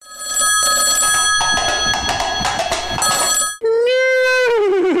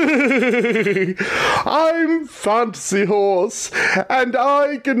I'm Fantasy Horse, and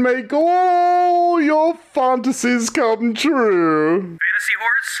I can make all your fantasies come true. Fantasy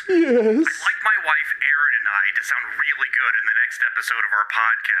Horse? Yes. I'd like my wife Erin and I to sound really good in the next episode of our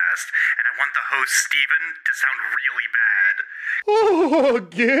podcast, and I want the host Steven to sound really bad. Oh,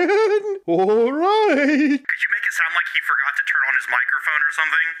 again? All right. Could you make it sound like he forgot to turn on his microphone or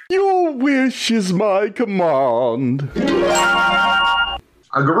something? Your wish is my command.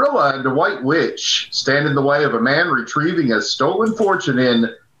 A gorilla and a white witch stand in the way of a man retrieving a stolen fortune in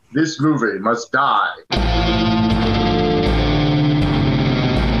This Movie Must Die.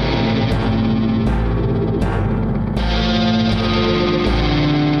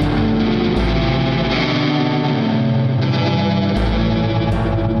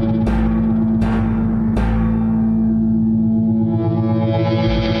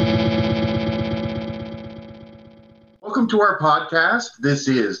 Welcome to our podcast. This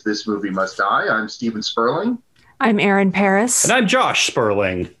is This Movie Must Die. I'm Steven Sperling. I'm Erin Paris. And I'm Josh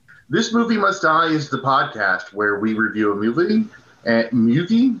Sperling. This Movie Must Die is the podcast where we review a movie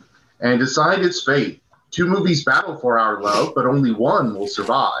and decide its fate. Two movies battle for our love, but only one will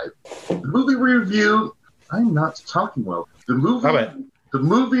survive. The movie we review... I'm not talking well. The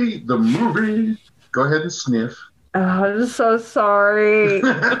movie... Go ahead and sniff. Oh, I'm so sorry.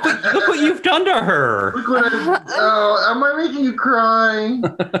 Look what you've done to her. Am I making you cry?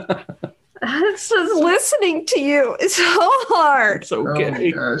 It's just listening to you. It's so hard. It's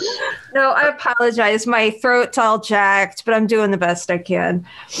okay. Oh, gosh. No, I apologize. My throat's all jacked, but I'm doing the best I can.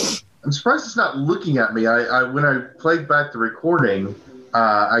 I'm surprised it's not looking at me. I when I played back the recording,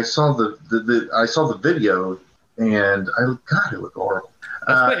 I saw the video, and God, it looked horrible.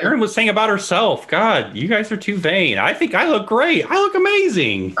 That's what Erin was saying about herself. God, you guys are too vain. I think I look great. I look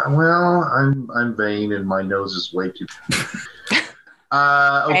amazing. Well, I'm vain, and my nose is way too.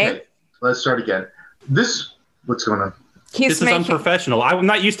 Okay, let's start again. What's going on? This is unprofessional. I'm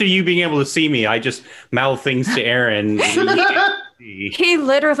not used to you being able to see me. I just mouth things to Erin. He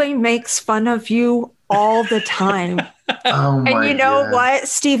literally makes fun of you all the time. Oh my and you know God. what,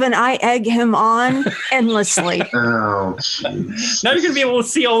 Steven? I egg him on endlessly. Oh, jeez. Now you're going to be able to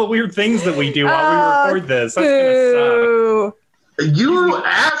see all the weird things that we do while we record this. That's Boo. going to You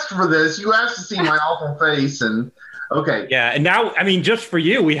asked for this. You asked to see my awful face, and okay. suck. Yeah, and now, I mean, just for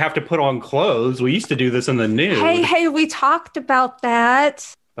you, we have to put on clothes. We used to do this in the nude. Hey, we talked about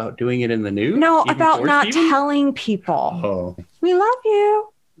that. About doing it in the nude? No, Even about before not Steven? telling people. Oh. We love you.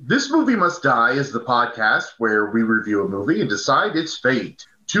 This Movie Must Die is the podcast where we review a movie and decide its fate.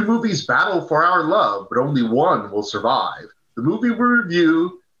 Two movies battle for our love, but only one will survive. The movie we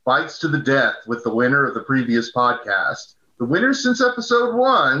review fights to the death with the winner of the previous podcast. The winner since episode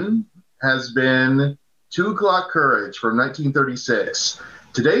 1 has been 2 O'Clock Courage from 1936.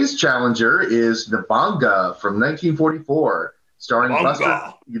 Today's challenger is Nabanga from 1944, starring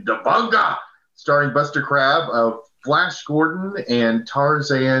Buster Crabbe of Flash Gordon and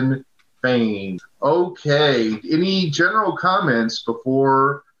Tarzan fame. Okay, any general comments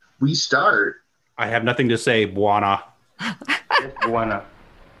before we start? I have nothing to say, Buana. Yes, Buana.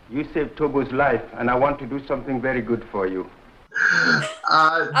 You saved Tobo's life, and I want to do something very good for you.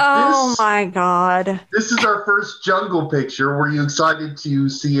 My God. This is our first jungle picture. Were you excited to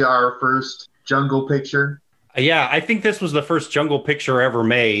see our first jungle picture? Yeah, I think this was the first jungle picture ever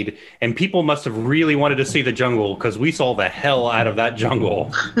made, and people must have really wanted to see the jungle because we saw the hell out of that jungle.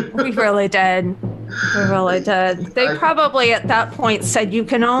 We really did. We really did. They probably at that point said you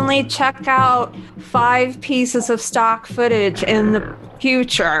can only check out 5 pieces of stock footage in the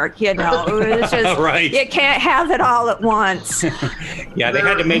future. You know, it was just Right. You can't have it all at once. Yeah, they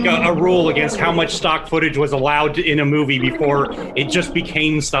had to make a rule against how much stock footage was allowed in a movie before it just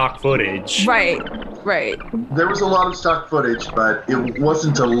became stock footage. Right. There was a lot of stock footage, but it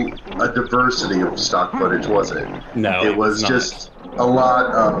wasn't a diversity of stock footage, was it? No, It was it's not. just a lot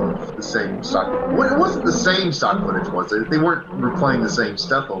of the same stock. Well, it wasn't the same stock footage, was it? They weren't replaying the same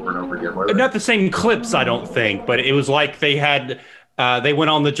stuff over and over again, were they? Not the same clips, I don't think, but it was like they had... they went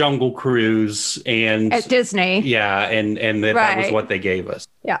on the Jungle Cruise and... At Disney. Yeah, and that was what they gave us.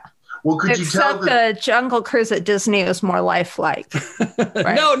 Yeah. Well, could you tell Except the Jungle Cruise at Disney was more lifelike.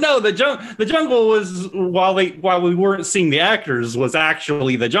 Right. No, the jungle was while we weren't seeing the actors was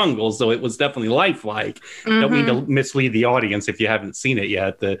actually the jungle, so it was definitely lifelike. Don't mean to mislead the audience if you haven't seen it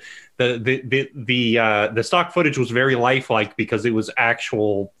yet. The stock footage was very lifelike because it was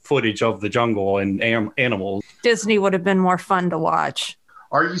actual footage of the jungle and animals. Disney would have been more fun to watch.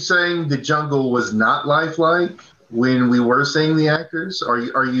 Are you saying the jungle was not lifelike when we were seeing the actors?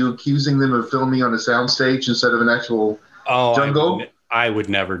 Are you accusing them of filming on a soundstage instead of an actual jungle? I would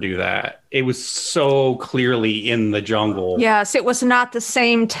never do that. It was so clearly in the jungle. Yes, it was not the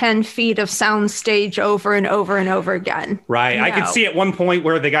same 10 feet of soundstage over and over and over again. Right. No. I could see at one point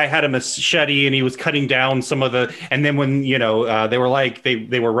where the guy had a machete and he was cutting down some of the, and then when, they were like,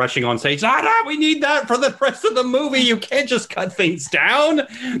 they were rushing on stage, we need that for the rest of the movie. You can't just cut things down.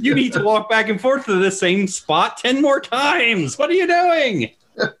 You need to walk back and forth to the same spot 10 more times. What are you doing?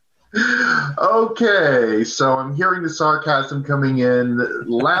 Okay, so I'm hearing the sarcasm coming in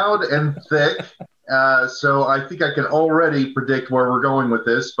loud and thick. So I think I can already predict where we're going with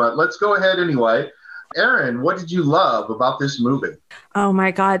this, but let's go ahead anyway. Erin, what did you love about this movie? Oh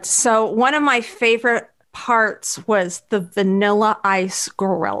my God. So one of my favorite parts was the Vanilla Ice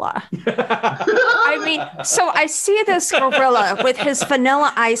gorilla. I mean, so I see this gorilla with his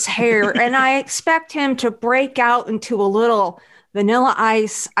Vanilla Ice hair, and I expect him to break out into a little Vanilla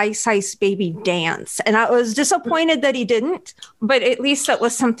Ice, Ice Baby dance. And I was disappointed that he didn't, but at least that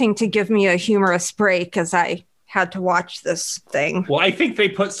was something to give me a humorous break as I had to watch this thing. Well, I think they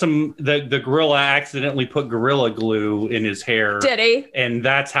put the gorilla accidentally put Gorilla Glue in his hair. Did he? And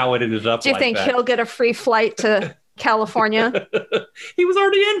that's how it ended up. Do you think he'll get a free flight to California? He was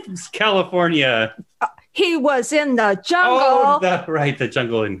already in California. He was in the jungle. Oh, the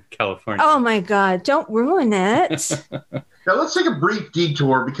jungle in California. Oh my God, don't ruin it. Now, let's take a brief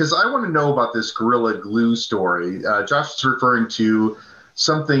detour because I want to know about this Gorilla Glue story. Josh is referring to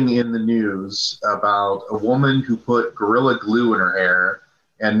something in the news about a woman who put Gorilla Glue in her hair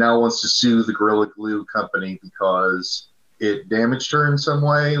and now wants to sue the Gorilla Glue company because it damaged her in some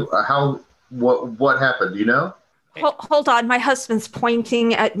way. What happened? Do you know? Hold on. My husband's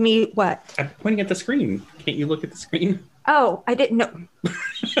pointing at me. What? I'm pointing at the screen. Can't you look at the screen? Oh, I didn't know.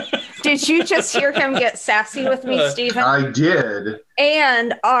 Did you just hear him get sassy with me, Stephen? I did.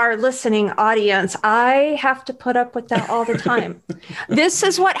 And our listening audience, I have to put up with that all the time. This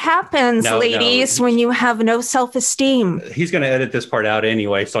is what happens, ladies, when you have no self-esteem. He's going to edit this part out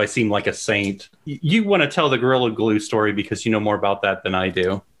anyway, so I seem like a saint. You want to tell the Gorilla Glue story because you know more about that than I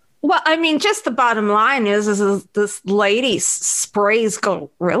do. Well, I mean, just the bottom line is this lady sprays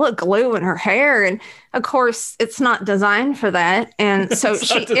Gorilla Glue in her hair. And of course, it's not designed for that. And so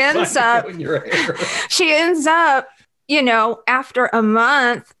she ends up, after a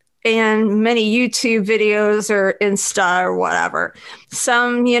month and many YouTube videos or Insta or whatever,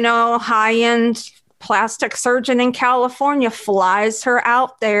 some, high-end plastic surgeon in California flies her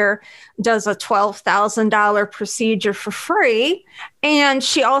out there, does a $12,000 procedure for free. And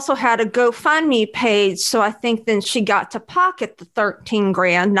she also had a GoFundMe page. So I think then she got to pocket the 13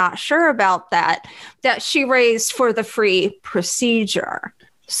 grand, not sure about that she raised for the free procedure.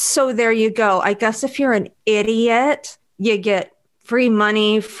 So there you go. I guess if you're an idiot, you get free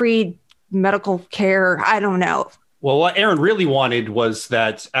money, free medical care. I don't know. Well, what Erin really wanted was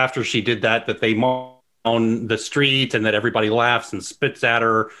that after she did that they on the street and that everybody laughs and spits at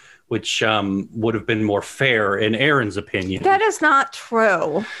her, which would have been more fair in Erin's opinion. That is not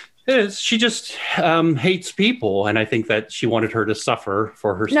true. It is. She just hates people, and I think that she wanted her to suffer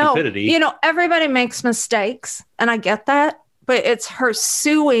for her stupidity. Everybody makes mistakes, and I get that, but it's her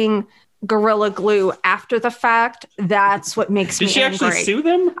suing Gorilla Glue after the fact. That's what makes me angry. Did she actually sue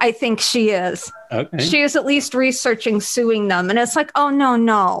them? I think she is. Okay. She is at least researching suing them. And it's like, oh,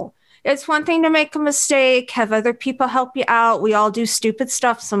 no. It's one thing to make a mistake, have other people help you out. We all do stupid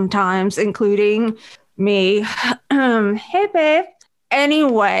stuff sometimes, including me. Hey, babe.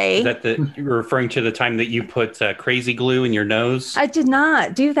 Anyway. Is that you're referring to the time that you put crazy glue in your nose? I did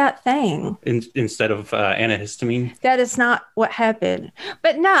not do that thing. Instead of antihistamine? That is not what happened.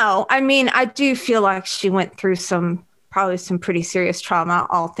 But no, I mean, I do feel like she went through probably some pretty serious trauma,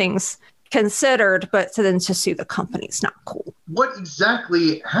 all things considered, but to sue the company is not cool. What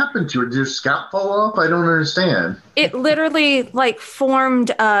exactly happened to her? Did her scalp fall off? I don't understand. It literally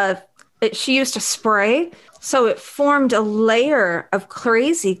formed she used a spray. So it formed a layer of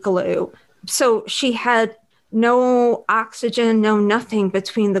crazy glue. So she had no oxygen, no nothing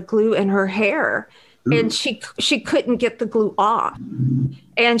between the glue and her hair. Ooh. And she couldn't get the glue off.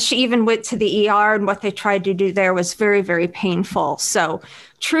 And she even went to the ER, and what they tried to do there was very, very painful. So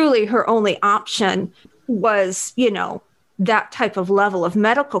truly her only option was, that type of level of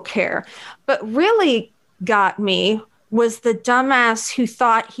medical care. But really got me was the dumbass who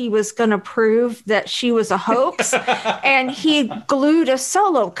thought he was going to prove that she was a hoax, and he glued a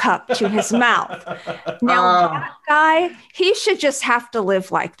Solo cup to his mouth. Now, that guy, he should just have to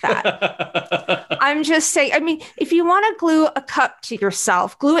live like that. I'm just saying, I mean, if you want to glue a cup to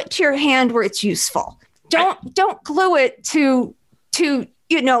yourself, glue it to your hand where it's useful. Don't glue it to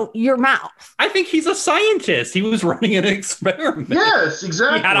your mouth. I think he's a scientist. He was running an experiment. Yes,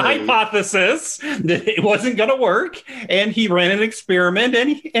 exactly. He had a hypothesis that it wasn't going to work, and he ran an experiment,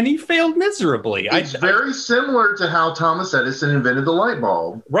 and he failed miserably. It's very similar to how Thomas Edison invented the light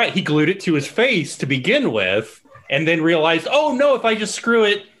bulb. Right, he glued it to his face to begin with, and then realized, oh no, if I just screw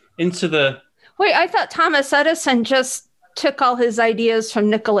it into the... Wait, I thought Thomas Edison just took all his ideas from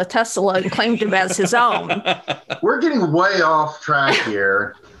Nikola Tesla and claimed them as his own. We're getting way off track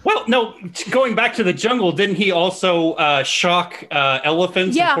here. Well, no, going back to the jungle, didn't he also shock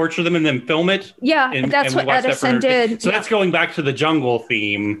elephants and torture them and then film it? Yeah, that's what Edison did. So that's going back to the jungle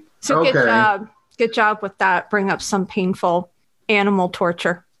theme. So good job. Good job with that. Bring up some painful animal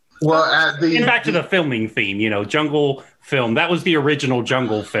torture. Well, and back to the filming theme, jungle film. That was the original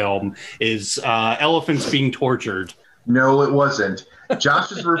jungle film, is elephants being tortured. No, it wasn't.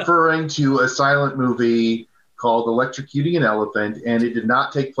 Josh is referring to a silent movie called Electrocuting an Elephant, and it did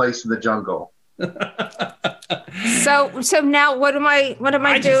not take place in the jungle. So now what am I doing?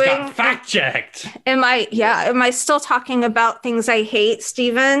 I just got fact checked. Am I still talking about things I hate,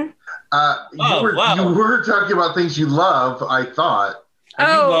 Stephen? You were talking about things you love, I thought. And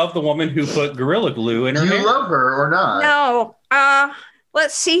you love the woman who put Gorilla Glue in her hair. Do you love her or not? No.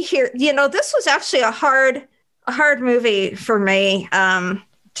 Let's see here. This was actually a hard movie for me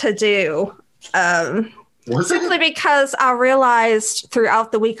to do. Simply because I realized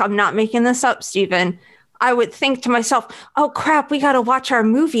throughout the week, I'm not making this up, Stephen. I would think to myself, oh crap, we got to watch our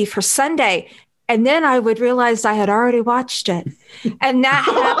movie for Sunday. And then I would realize I had already watched it. And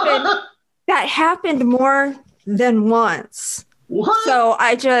that happened more than once. What? So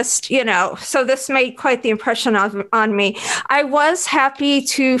I just, so this made quite the impression on me. I was happy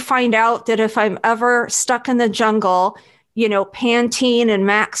to find out that if I'm ever stuck in the jungle, Pantene and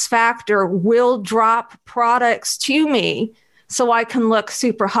Max Factor will drop products to me so I can look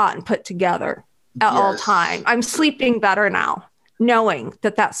super hot and put together at all time. I'm sleeping better now, knowing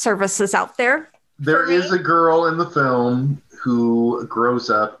that service is out there. There is a girl in the film who grows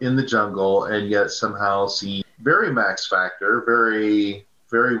up in the jungle and yet somehow seems very Max Factor, very,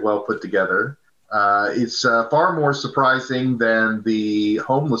 very well put together. It's far more surprising than the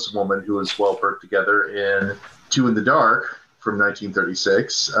homeless woman who is well put together in Two in the Dark from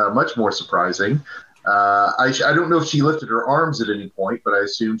 1936. Much more surprising. I don't know if she lifted her arms at any point, but I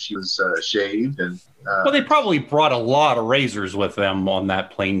assume she was shaved. And well, they probably brought a lot of razors with them on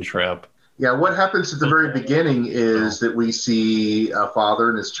that plane trip. Yeah, what happens at the very beginning is that we see a father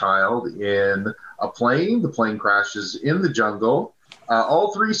and his child in a plane. The plane crashes in the jungle.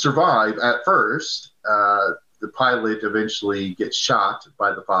 All three survive at first. The pilot eventually gets shot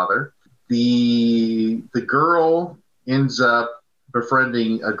by the father. The girl ends up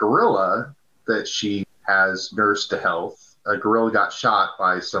befriending a gorilla that she has nursed to health. A gorilla got shot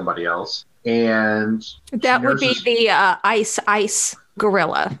by somebody else. And that would be the ice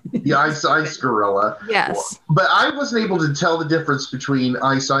gorilla. The ice gorilla. Yes. But I wasn't able to tell the difference between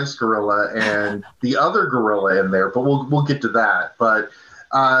ice gorilla and the other gorilla in there, but we'll get to that. But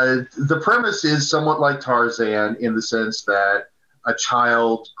the premise is somewhat like Tarzan in the sense that a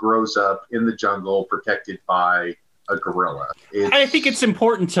child grows up in the jungle protected by a gorilla. I think it's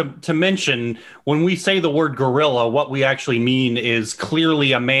important to mention when we say the word gorilla, what we actually mean is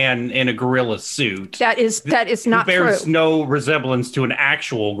clearly a man in a gorilla suit. That is not true. Bears no resemblance to an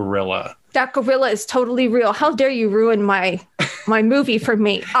actual gorilla. That gorilla is totally real. How dare you ruin my movie for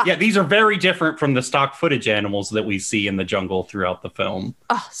me? Yeah, these are very different from the stock footage animals that we see in the jungle throughout the film.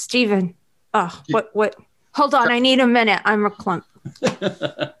 Oh, Stephen. Oh, what? Hold on, I need a minute. I'm a clump.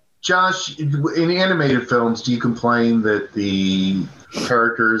 Josh, in animated films, do you complain that the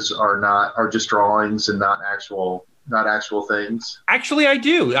characters are just drawings and not actual things? Actually, I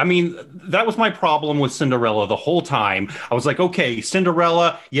do. I mean, that was my problem with Cinderella the whole time. I was like, okay,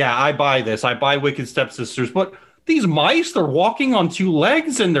 Cinderella, yeah, I buy this. I buy Wicked Stepsisters, but these mice, they're walking on two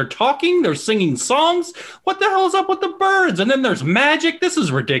legs and they're talking, they're singing songs. What the hell is up with the birds? And then there's magic. This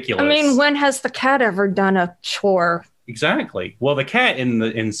is ridiculous. I mean, when has the cat ever done a chore? Exactly. Well, the cat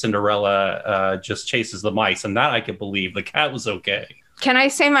in Cinderella just chases the mice, and that I could believe. The cat was okay. Can I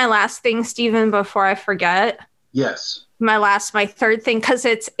say my last thing, Stephen, before I forget? Yes. My third thing, because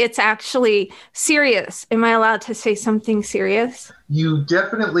it's actually serious. Am I allowed to say something serious? You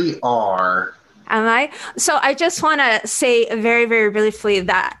definitely are. Am I? So I just want to say very, very briefly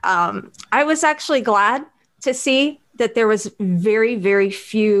that I was actually glad to see that there was very, very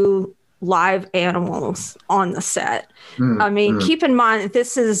few live animals on the set. I mean, keep in mind,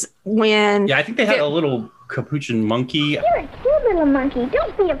 this is when... Yeah, I think they had a little capuchin monkey. You're a cute little monkey.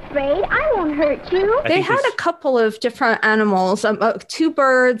 Don't be afraid. I won't hurt you. They had a couple of different animals, 2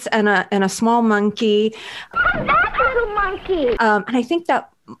 birds and a small monkey. I'm that little monkey. And I think that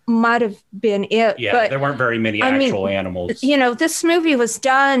might have been it. Yeah, but there weren't very many actual animals. You know, this movie was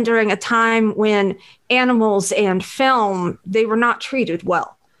done during a time when animals and film, they were not treated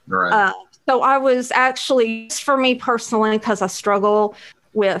well. Right. So I was actually, for me personally, because I struggle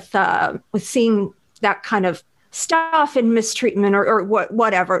with seeing that kind of stuff and mistreatment or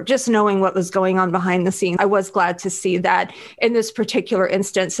whatever, just knowing what was going on behind the scenes. I was glad to see that in this particular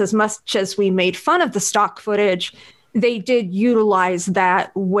instance, as much as we made fun of the stock footage, they did utilize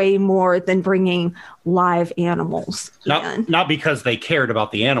that way more than bringing live animals in. Not because they cared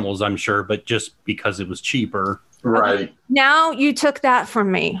about the animals, I'm sure, but just because it was cheaper. Right. Okay. Now you took that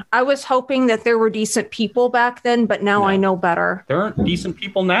from me. I was hoping that there were decent people back then, but now I know better. There aren't decent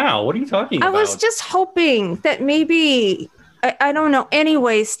people now. What are you talking about? I was just hoping that maybe, I don't know.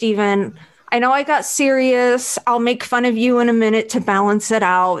 Anyway, Stephen, I know I got serious. I'll make fun of you in a minute to balance it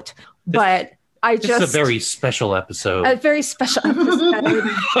out, but this is a very special episode. A very special episode.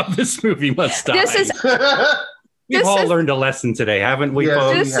 Of This Movie Must Die. We've all learned a lesson today, haven't we,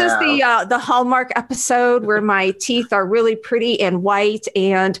 folks? This is the Hallmark episode where my teeth are really pretty and white,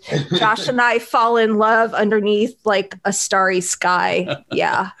 and Josh and I fall in love underneath like a starry sky.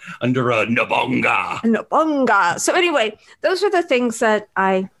 Yeah. Under a nabonga. Nabonga. So anyway, those are the things that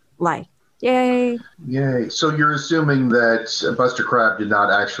I like. Yay. Yay. So you're assuming that Buster Crabbe did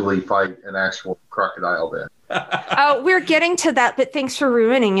not actually fight an actual crocodile then? Oh, we're getting to that, but thanks for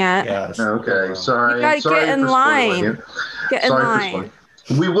ruining it. Yes. Okay. Sorry. You gotta Sorry get in for line. spoiling it. Get in Sorry for line.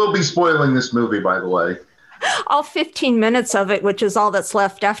 spoiling. We will be spoiling this movie, by the way. All 15 minutes of it, which is all that's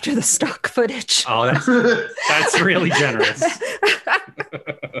left after the stock footage. Oh, that's really generous.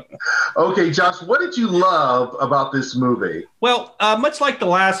 Okay, Josh, what did you love about this movie? Well, much like the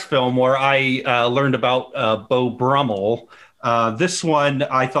last film where I learned about Beau Brummel, this one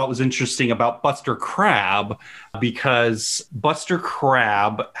I thought was interesting about Buster Crabbe because Buster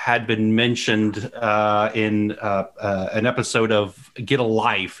Crabbe had been mentioned in an episode of Get a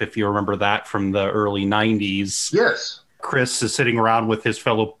Life, if you remember that from the early 90s. Yes. Chris is sitting around with his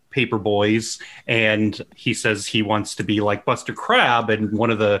fellow paper boys, and he says he wants to be like Buster Crabbe, and one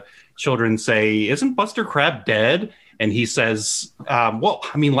of the children say, "Isn't Buster Crabbe dead?" And he says, well,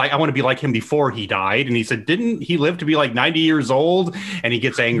 I mean, like, I want to be like him before he died. And he said, didn't he live to be like 90 years old? And he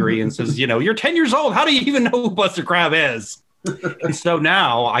gets angry and says, you know, you're 10 years old. How do you even know who Buster Crabbe is? And so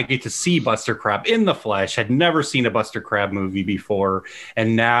now I get to see Buster Crabbe in the flesh. Had never seen a Buster Crabbe movie before.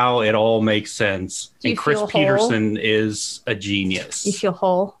 And now it all makes sense. And Chris Peterson is a genius. You feel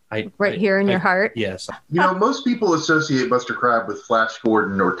whole here in your heart? Yes. You know, most people associate Buster Crabbe with Flash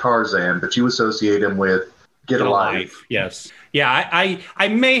Gordon or Tarzan, but you associate him with Get a Life. Yes. Yeah, I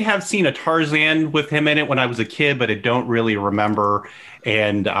may have seen a Tarzan with him in it when I was a kid, but I don't really remember.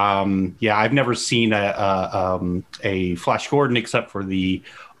 And I've never seen a Flash Gordon except for the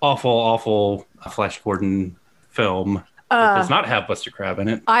awful Flash Gordon film that does not have Buster Crabbe in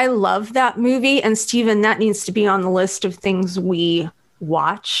it. I love that movie, and Stephen, that needs to be on the list of things we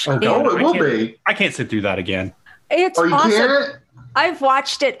watch. Oh, it will be. I can't sit through that again. It's awesome. Can't? I've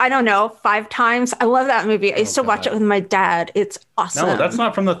watched it, I don't know, 5 times. I love that movie. I used to watch it with my dad. It's awesome. No, that's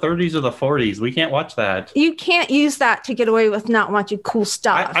not from the 30s or the 40s. We can't watch that. You can't use that to get away with not watching cool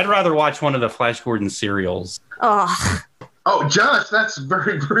stuff. I'd rather watch one of the Flash Gordon serials. Oh, Josh, that's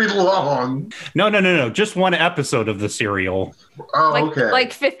very, very long. No. Just one episode of the serial. Oh, okay.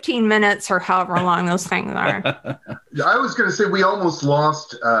 Like 15 minutes or however long those things are. I was going to say we almost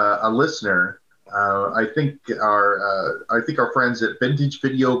lost a listener. I think our friends at Vintage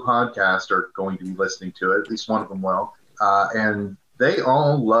Video Podcast are going to be listening to it. At least one of them will. And they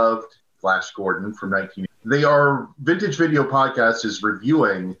all loved Flash Gordon from 1980. Vintage Video Podcast is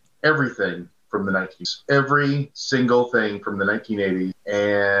reviewing everything from the 1980s, every single thing from the 1980s.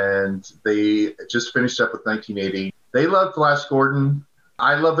 And they just finished up with 1980. They love Flash Gordon.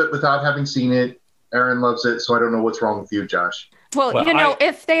 I love it without having seen it. Aaron loves it, so I don't know what's wrong with you, Josh. Well, you know,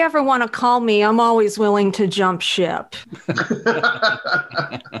 if they ever want to call me, I'm always willing to jump ship.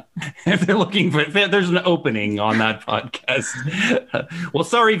 If they're looking for, there's an opening on that podcast. Well,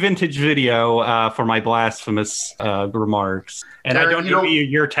 sorry, Vintage Video, for my blasphemous remarks. And Aaron, I don't give you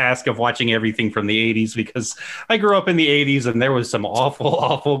your task of watching everything from the 80s because I grew up in the 80s and there was some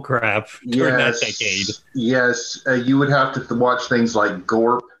awful crap during that decade. Yes, you would have to watch things like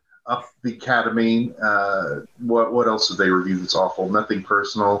Gorp, Up the Academy. What else did they review that's awful? Nothing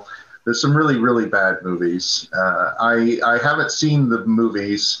Personal. There's some really, really bad movies. I haven't seen the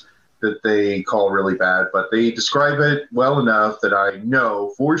movies, that they call really bad, but they describe it well enough that I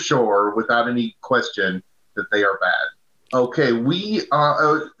know for sure, without any question, that they are bad. Okay,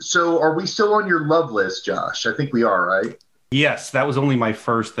 so are we still on your love list, Josh? I think we are, right? Yes, that was only my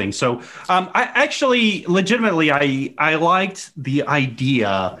first thing. So I actually, legitimately, I liked the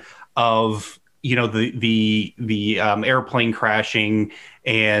idea of, you know, the airplane crashing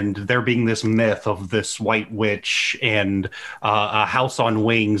and there being this myth of this white witch and a house on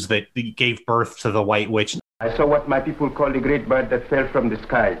wings that gave birth to the white witch. I saw what my people call the great bird that fell from the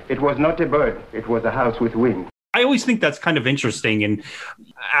sky. It was not a bird. It was a house with wings. I always think that's kind of interesting in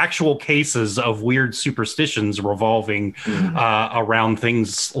actual cases of weird superstitions revolving around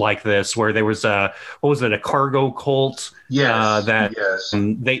things like this, where there was a cargo cult? Yes.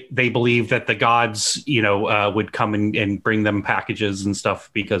 They believed that the gods, would come and bring them packages and stuff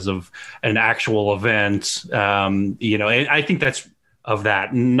because of an actual event. And I think that's of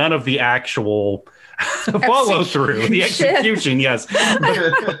that. None of the actual follow through, the execution, yes,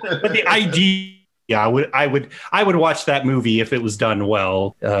 but the idea. Yeah, I would watch that movie if it was done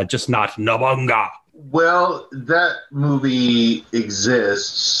well, just not Nabunga. Well, that movie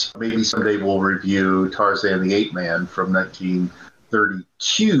exists. Maybe someday we'll review Tarzan the Ape Man from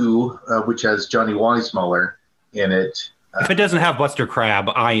 1932, which has Johnny Weissmuller in it. If it doesn't have Buster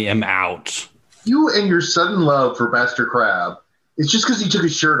Crabbe, I am out. You and your sudden love for Buster Crabbe, it's just because he took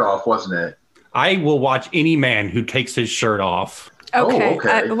his shirt off, wasn't it? I will watch any man who takes his shirt off. Okay.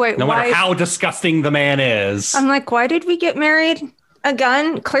 Okay. No matter how disgusting the man is. I'm like, why did we get married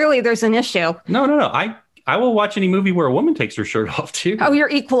again? Clearly there's an issue. No. I will watch any movie where a woman takes her shirt off too. Oh, you're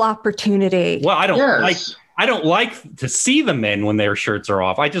equal opportunity. Well, I don't like to see the men when their shirts are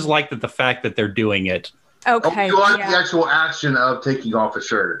off. I just like the fact that they're doing it. Okay. You like the actual action of taking off a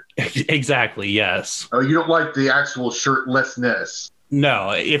shirt. Exactly, yes. Oh, you don't like the actual shirtlessness. No,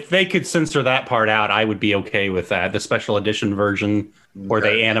 if they could censor that part out, I would be okay with that. The special edition version where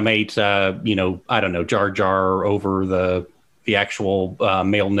they animate, I don't know, Jar Jar over the actual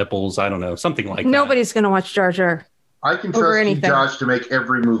male nipples. I don't know, something like that. Nobody's going to watch Jar Jar. I can trust you, Josh, to make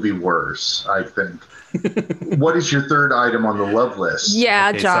every movie worse, I think. What is your third item on the love list? Yeah,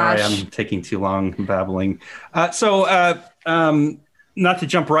 okay, Josh. Sorry, I'm taking too long babbling. So, not to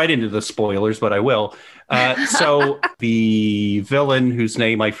jump right into the spoilers, but I will. So the villain, whose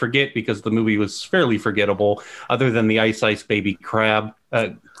name I forget because the movie was fairly forgettable, other than the Ice Baby Crab.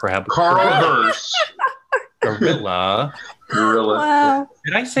 Carl Hurst. Gorilla. Wow.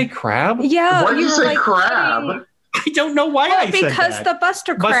 Did I say crab? Yeah. Why did you say crab? I don't know why I said that. Because the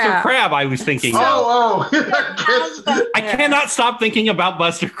Buster Crab. Buster Crab, I was thinking. I cannot stop thinking about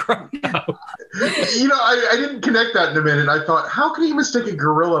Buster Crab now. I didn't connect that in a minute. I thought, how can he mistake a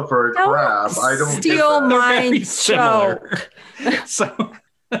gorilla for a crab? I don't steal my joke. So,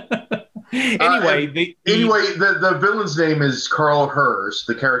 anyway, the villain's name is Carl Hurst,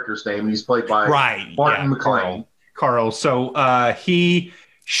 the character's name, and he's played by Martin McLean. Carl. So he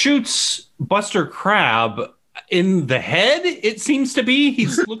shoots Buster Crab in the head. It seems to be. He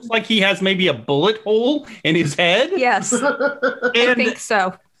looks like he has maybe a bullet hole in his head. Yes, I think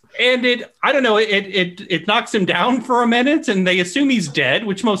so. And it knocks him down for a minute, and they assume he's dead,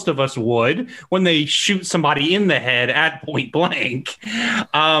 which most of us would when they shoot somebody in the head at point blank.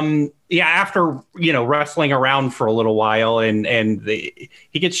 After wrestling around for a little while, and he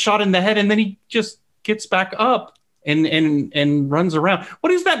gets shot in the head, and then he just gets back up and runs around.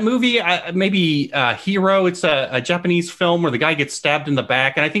 What is that movie? Maybe Hero. It's a Japanese film where the guy gets stabbed in the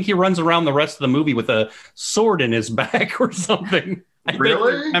back, and I think he runs around the rest of the movie with a sword in his back or something. Really? I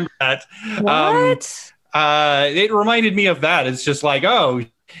don't remember that. What? It reminded me of that. It's just like,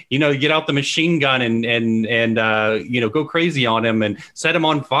 you get out the machine gun and go crazy on him and set him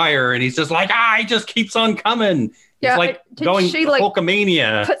on fire, and he's just like, he just keeps on coming. Yeah, it's like going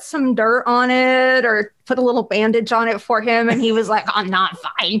Hulkamania. Put some dirt on it or put a little bandage on it for him, and he was like, I'm not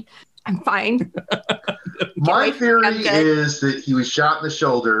fine. I'm fine. My theory is that he was shot in the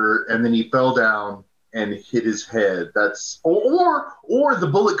shoulder and then he fell down and hit his head. That's or the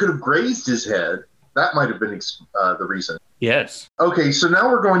bullet could have grazed his head. That might have been the reason. Yes. Okay, so now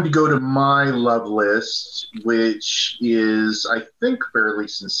we're going to go to my love list, which is, I think, fairly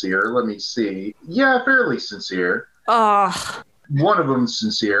sincere. Let me see. Yeah, fairly sincere. One of them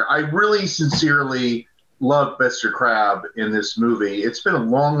sincere. I really sincerely love Buster Crabbe in this movie. It's been a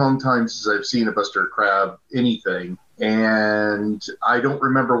long, long time since I've seen a Buster Crabbe anything, and I don't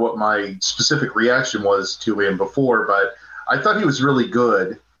remember what my specific reaction was to him before, but I thought he was really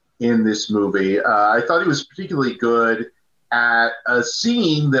good in this movie. I thought he was particularly good at a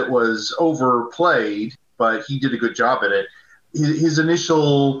scene that was overplayed, but he did a good job at it. His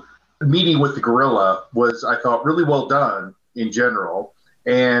initial meeting with the gorilla was, I thought, really well done in general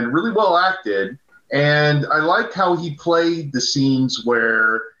and really well acted. And I liked how he played the scenes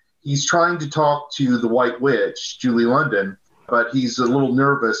where he's trying to talk to the White Witch, Julie London, but he's a little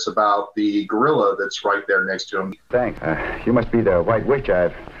nervous about the gorilla that's right there next to him. Thanks. You must be the White Witch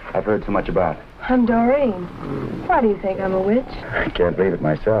I've heard so much about. I'm Doreen. Why do you think I'm a witch? I can't believe it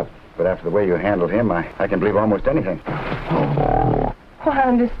myself, but after the way you handled him, I can believe almost anything. Well, I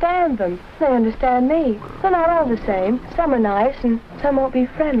understand them. They understand me. They're not all the same. Some are nice and some won't be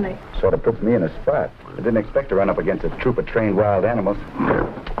friendly. Sort of puts me in a spot. I didn't expect to run up against a troop of trained wild animals.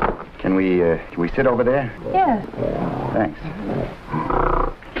 Can we sit over there? Yes. Thanks.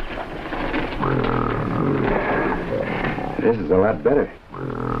 This is a lot better.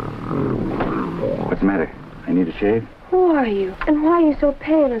 What's the matter? I need a shave? Who are you? And why are you so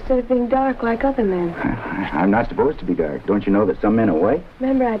pale instead of being dark like other men? I'm not supposed to be dark. Don't you know that some men are white?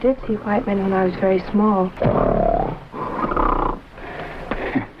 Remember, I did see white men when I was very small.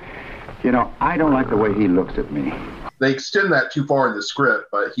 You know, I don't like the way he looks at me. They extend that too far in the script,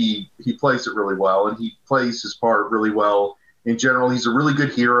 but he plays it really well, and he plays his part really well. In general, he's a really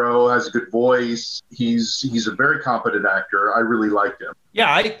good hero, has a good voice. He's a very competent actor. I really liked him.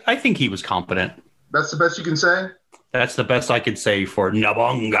 Yeah, I think he was competent. That's the best you can say? That's the best I could say for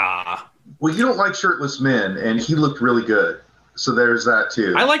Nabonga. Well, you don't like shirtless men, and he looked really good. So there's that,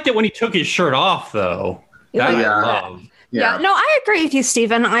 too. I liked it when he took his shirt off, though. That Yeah. I love. Yeah, no, I agree with you,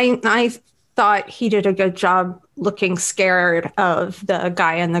 Stephen. I thought he did a good job looking scared of the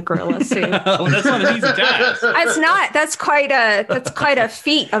guy in the gorilla suit. Oh, that's not an easy task. It's not. That's quite a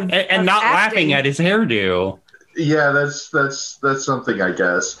feat of And of not acting. laughing at his hairdo. Yeah, that's something, I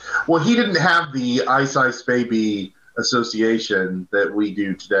guess. Well, he didn't have the Ice Ice Baby association that we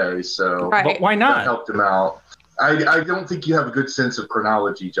do today, so Right. But why that not? helped him out. I don't think you have a good sense of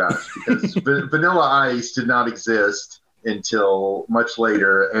chronology, Josh, because Vanilla Ice did not exist until much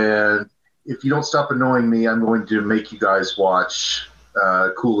later, and if you don't stop annoying me, I'm going to make you guys watch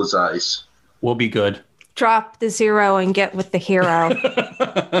Cool as Ice. We'll be good. Drop the zero and get with the hero.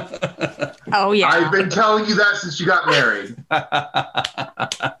 Oh yeah. I've been telling you that since you got married.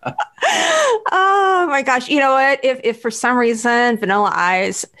 Oh my gosh. You know what? If for some reason Vanilla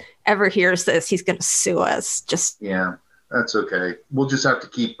Ice ever hears this, he's going to sue us. Yeah, that's okay. We'll just have to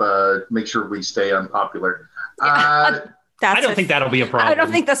keep make sure we stay unpopular. That's I don't think that'll be a problem. I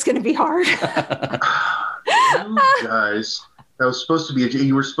don't think that's going to be hard. You guys, that was supposed to be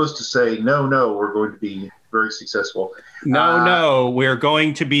you were supposed to say no, we're going to be very successful. No, we're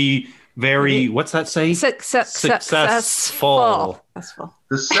going to be very, what's that say? Successful.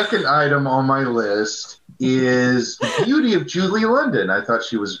 The second item on my list is the beauty of Julie London. I thought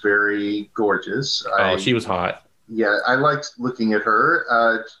she was very gorgeous. She was hot. Yeah, I liked looking at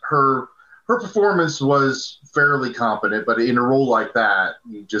her. Her performance was fairly competent, but in a role like that,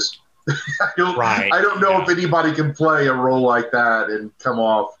 you just I don't know if anybody can play a role like that and come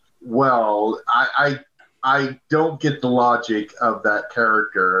off well. I don't get the logic of that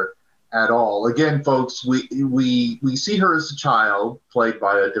character at all. Again, folks, we see her as a child, played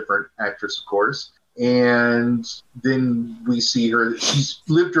by a different actress, of course, and then we see her. She's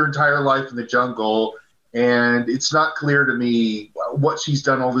lived her entire life in the jungle, and it's not clear to me what she's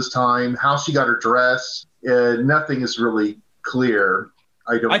done all this time, how she got her dress. Nothing is really clear.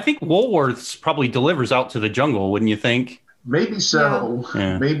 I think Woolworths probably delivers out to the jungle, wouldn't you think? Maybe so.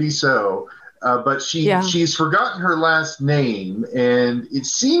 Yeah. Maybe so. But she's forgotten her last name, and it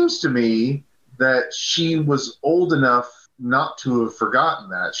seems to me that she was old enough not to have forgotten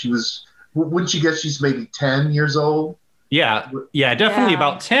that. She was, wouldn't you guess she's maybe 10 years old? Yeah, definitely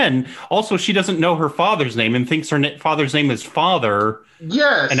about 10. Also, she doesn't know her father's name and thinks her father's name is Father.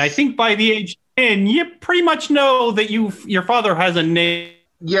 Yes. And I think by the age of 10, you pretty much know that your father has a name.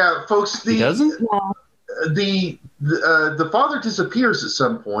 Yeah, folks. He doesn't? The father disappears at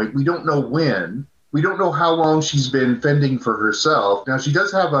some point. We don't know when. We don't know how long she's been fending for herself. Now, she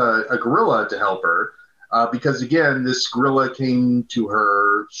does have a gorilla to help her because, again, this gorilla came to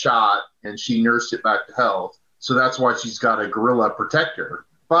her shot and she nursed it back to health. So that's why she's got a gorilla protector.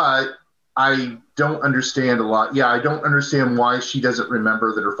 But I don't understand a lot. Yeah, I don't understand why she doesn't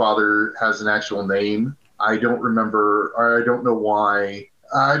remember that her father has an actual name. I don't know why.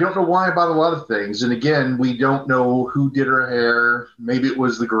 I don't know why about a lot of things. And again, we don't know who did her hair. Maybe it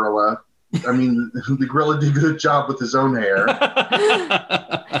was the gorilla. I mean, the gorilla did a good job with his own hair.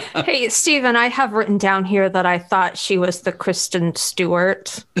 Hey, Stephen, I have written down here that I thought she was the Kristen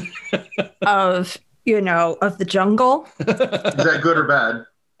Stewart of the jungle. Is that good or bad?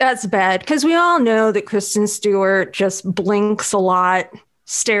 That's bad, because we all know that Kristen Stewart just blinks a lot.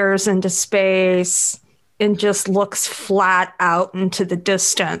 stares into space and just looks flat out into the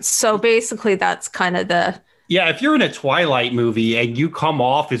distance. So basically that's kind of the... Yeah, if you're in a Twilight movie and you come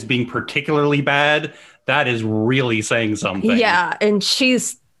off as being particularly bad, that is really saying something. Yeah, and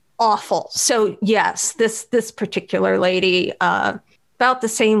she's awful. So yes, this particular lady, about the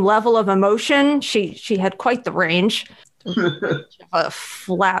same level of emotion. She had quite the range. A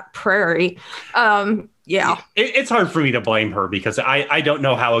flat prairie. Yeah. It's hard for me to blame her because I don't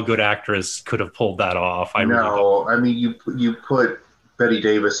know how a good actress could have pulled that off. I mean, you put Betty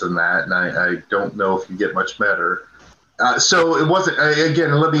Davis in that, and I don't know if you get much better. So it wasn't,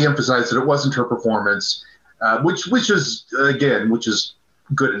 again, let me emphasize that it wasn't her performance, which is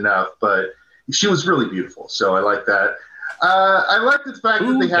good enough, but she was really beautiful. So I like that. I like the fact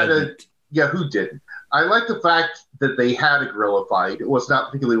that they had who didn't? I like the fact that they had a gorilla fight. It was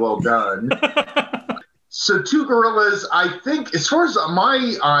not particularly well done. So two gorillas, I think, as far as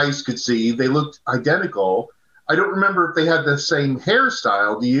my eyes could see, they looked identical. I don't remember if they had the same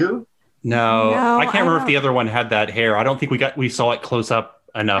hairstyle. Do you? No, I can't remember if the other one had that hair. I don't think we saw it close up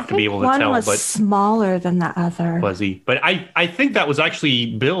enough to be able to tell. One was smaller than the other. Was he? But I think that was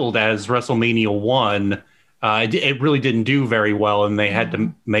actually billed as WrestleMania 1. It really didn't do very well, and they had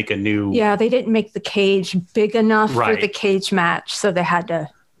to make a new... Yeah, they didn't make the cage big enough for the cage match, so they had to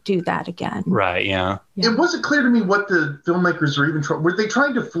do that again. Right, yeah. It wasn't clear to me what the filmmakers were even trying... Were they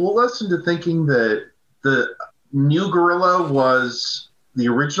trying to fool us into thinking that the new gorilla was the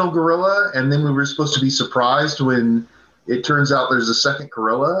original gorilla, and then we were supposed to be surprised when it turns out there's a second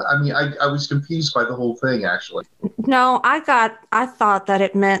gorilla? I mean, I was confused by the whole thing, actually. No, I thought that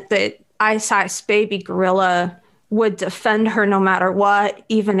it meant that Ice Ice Baby Gorilla would defend her no matter what,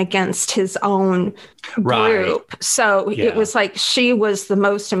 even against his own group. So it was like she was the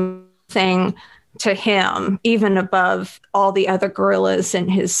most important thing to him, even above all the other gorillas in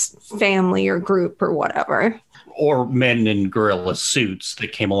his family or group or whatever. Or men in gorilla suits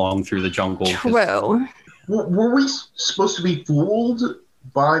that came along through the jungle. True. Were we supposed to be fooled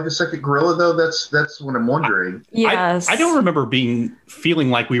by the second gorilla, though? That's what I'm wondering. Yes. I don't remember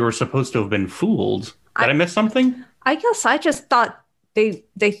feeling like we were supposed to have been fooled. Did I miss something? I guess I just thought they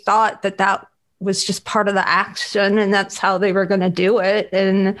thought that was just part of the action, and that's how they were going to do it.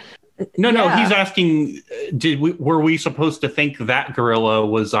 And no, he's asking, were we supposed to think that gorilla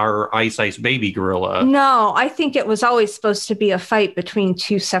was our Ice Ice Baby gorilla? No, I think it was always supposed to be a fight between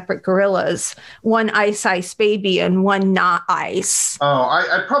two separate gorillas, one Ice Ice Baby and one not ice. Oh,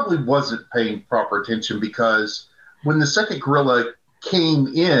 I probably wasn't paying proper attention, because when the second gorilla came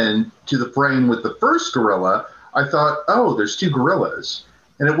in to the frame with the first gorilla, I thought, oh, there's two gorillas.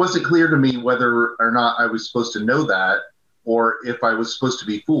 And it wasn't clear to me whether or not I was supposed to know that, or if I was supposed to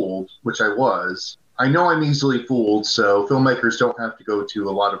be fooled, which I was. I know I'm easily fooled, so filmmakers don't have to go to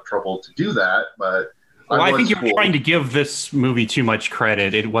a lot of trouble to do that, but I think you're trying to give this movie too much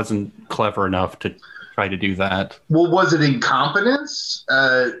credit. It wasn't clever enough to try to do that. Well, was it incompetence?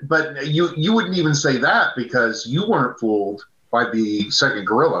 But you wouldn't even say that, because you weren't fooled by the second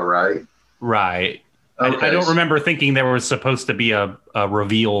gorilla, right? Right. Okay. I don't remember thinking there was supposed to be a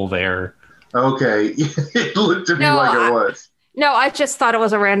reveal there. Okay. It looked to me like it was. No, I just thought it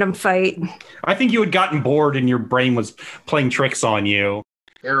was a random fight. I think you had gotten bored and your brain was playing tricks on you.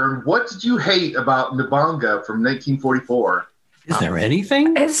 Aaron, what did you hate about Nabanga from 1944? Is there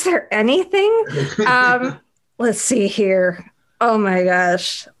anything? Is there anything? Let's see here. Oh my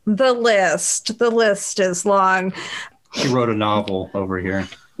gosh. The list is long. She wrote a novel over here.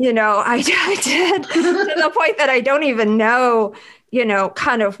 You know, I did, to the point that I don't even know,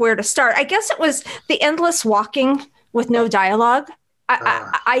 kind of where to start. I guess it was the endless walking with no dialogue.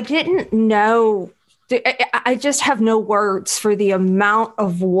 I didn't know. I just have no words for the amount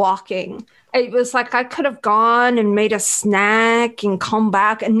of walking. It was like I could have gone and made a snack and come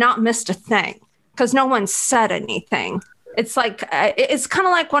back and not missed a thing, because no one said anything. It's like, it's kind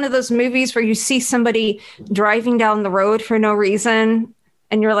of like one of those movies where you see somebody driving down the road for no reason,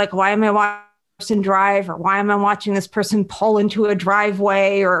 and you're like, why am I watching this person drive? Or why am I watching this person pull into a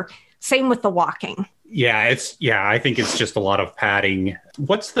driveway? Or same with the walking. Yeah, I think it's just a lot of padding.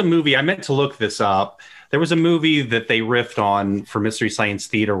 What's the movie? I meant to look this up. There was a movie that they riffed on for Mystery Science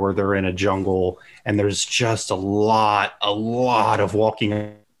Theater where they're in a jungle and there's just a lot of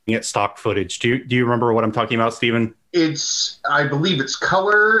walking at stock footage. Do you remember what I'm talking about, Stephen? I believe it's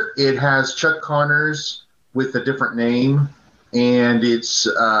Color. It has Chuck Connors with a different name. And it's,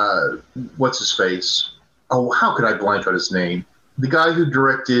 what's his face? Oh, how could I blank on his name? The guy who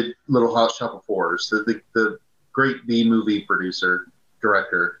directed Little Hot Shop of Horrors, the great B-movie producer,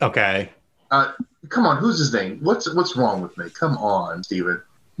 director. Okay. Come on, who's his name? What's wrong with me? Come on, Steven.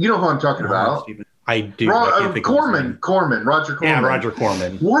 You know who I'm talking about. I do. I can't think of his name. Roger Corman. Yeah, Roger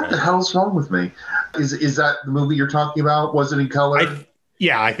Corman. What the hell's wrong with me? Is that the movie you're talking about? Was it in color?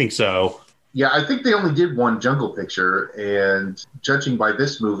 I think so. Yeah, I think they only did one Jungle Picture, and judging by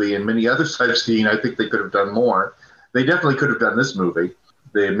this movie and many others I've seen, I think they could have done more. They definitely could have done this movie,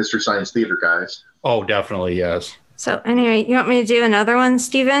 the Mystery Science Theater guys. Oh, definitely, yes. So anyway, you want me to do another one,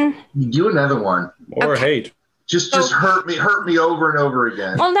 Stephen? Do another one. Or hate. Just hurt me over and over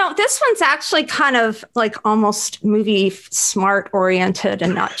again. Well, no, this one's actually kind of like almost movie smart oriented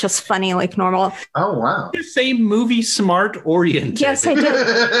and not just funny like normal. Oh, wow. You say movie smart oriented. Yes, I did.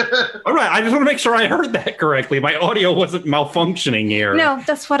 All right. I just want to make sure I heard that correctly. My audio wasn't malfunctioning here. No,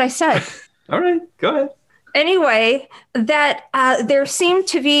 that's what I said. All right. Go ahead. Anyway, that there seemed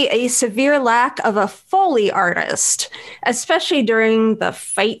to be a severe lack of a Foley artist, especially during the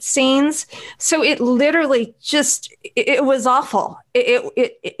fight scenes. So it literally it was awful.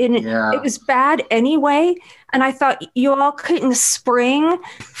 It was bad anyway. And I thought you all couldn't spring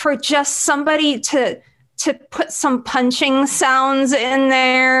for just somebody to put some punching sounds in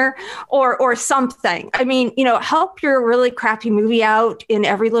there or something. I mean, help your really crappy movie out in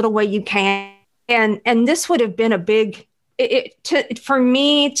every little way you can. And this would have been a big, for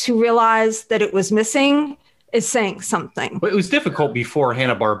me to realize that it was missing is saying something. Well, it was difficult before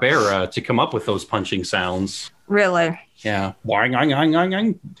Hanna-Barbera to come up with those punching sounds. Really? Yeah. We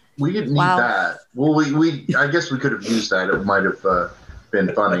didn't need that. Well, I guess we could have used that. It might have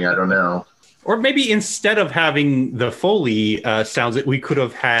been funny. I don't know. Or maybe instead of having the Foley sounds, that we could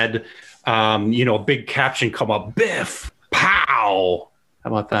have had, a big caption come up, Biff, pow. How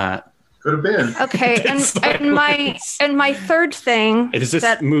about that? Could have been. Okay, and my third thing is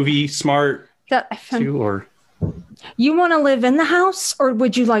this movie smart too, or you want to live in the house, or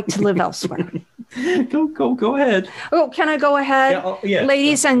would you like to live elsewhere? Go ahead. Oh, can I go ahead? Yeah.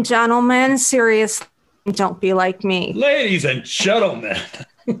 Ladies and gentlemen, seriously, don't be like me. Ladies and gentlemen.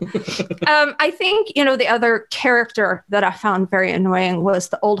 I think the other character that I found very annoying was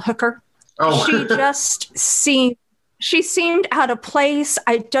the old hooker. Oh, She seemed out of place.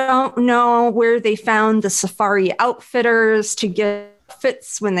 I don't know where they found the safari outfitters to get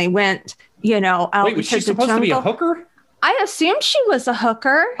fits when they went, out. Wait, was she supposed to be a hooker? I assumed she was a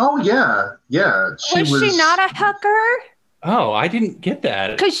hooker. Oh, yeah. Yeah. Was she not a hooker? Oh, I didn't get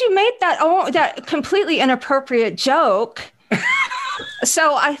that. Because you made that completely inappropriate joke.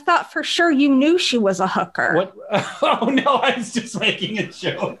 So I thought for sure you knew she was a hooker. What? Oh, no, I was just making a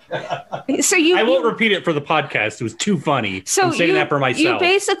joke. So I won't repeat it for the podcast. It was too funny. So I'm saying that for myself. You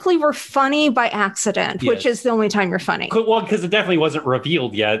basically were funny by accident, which is the only time you're funny. Well, because it definitely wasn't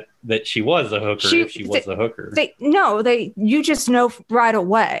revealed yet that she was a hooker, if she was a hooker. You just know right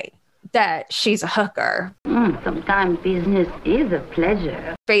away that she's a hooker. Sometimes business is a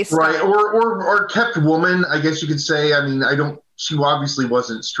pleasure. Right, or kept woman, I guess you could say. I mean, she obviously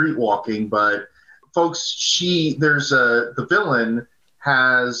wasn't streetwalking, but folks, the villain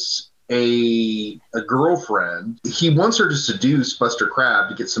has a girlfriend. He wants her to seduce Buster Crabbe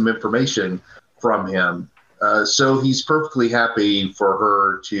to get some information from him. So he's perfectly happy for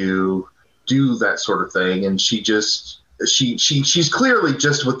her to do that sort of thing. And she's clearly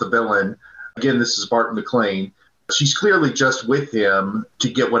just with the villain. Again, this is Barton McLean. She's clearly just with him to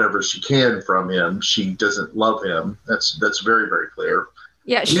get whatever she can from him. She doesn't love him. That's very, very clear.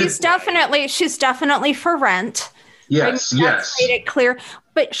 Yeah, she's definitely for rent. Yes. Made it clear.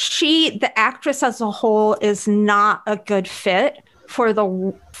 But the actress as a whole is not a good fit for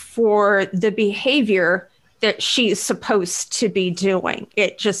the behavior that she's supposed to be doing.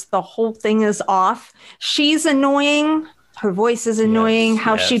 The whole thing is off. She's annoying. Her voice is annoying.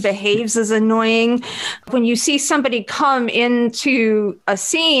 How she behaves is annoying. When you see somebody come into a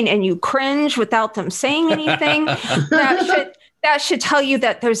scene and you cringe without them saying anything, that should tell you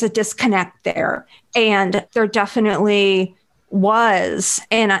that there's a disconnect there. And there definitely was.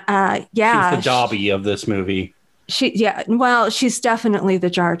 And she's the Dobby of this movie. She's definitely the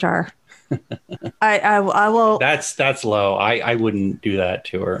Jar Jar. I will. That's low. I wouldn't do that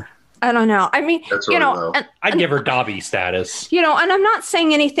to her. I don't know. I mean, that's really low. I'd give her Dobby status. And I'm not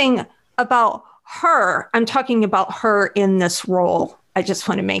saying anything about her. I'm talking about her in this role. I just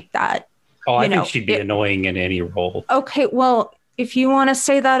want to make that. Oh, I think she'd be annoying in any role. Okay, well, if you want to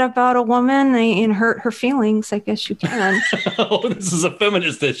say that about a woman and hurt her feelings, I guess you can. Oh, this is a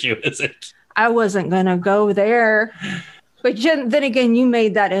feminist issue, is it? I wasn't going to go there. But then again, you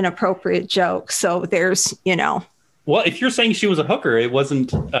made that inappropriate joke. So there's, Well, if you're saying she was a hooker, it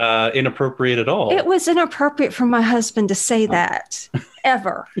wasn't inappropriate at all. It was inappropriate for my husband to say that,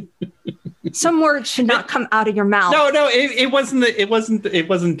 ever. Some words should not come out of your mouth. No, it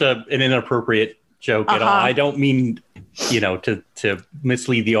wasn't an inappropriate joke at all. I don't mean, to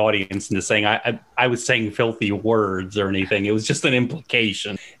mislead the audience into saying I was saying filthy words or anything. It was just an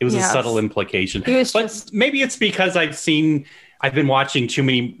implication. It was a subtle implication. Maybe it's because I've been watching too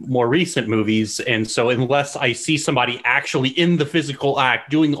many more recent movies, and so unless I see somebody actually in the physical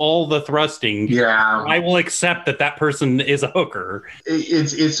act doing all the thrusting, I will accept that person is a hooker.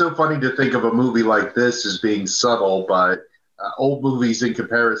 It's so funny to think of a movie like this as being subtle, but old movies in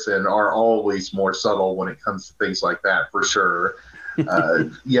comparison are always more subtle when it comes to things like that, for sure.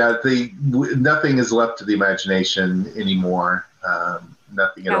 Nothing is left to the imagination anymore.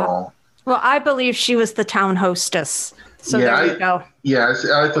 Nothing at all. Well, I believe she was the town hostess. So there you go. Yeah,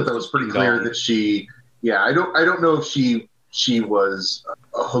 I thought that was pretty clear that she. Yeah, I don't know if she was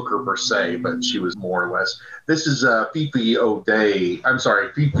a hooker per se, but she was more or less. This is Fifi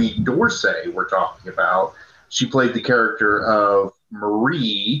Dorsey we're talking about. She played the character of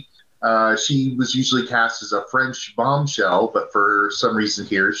Marie. She was usually cast as a French bombshell, but for some reason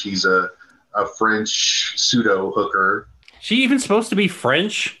here she's a French pseudo hooker. She even supposed to be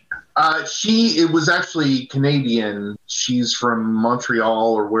French? It was actually Canadian. She's from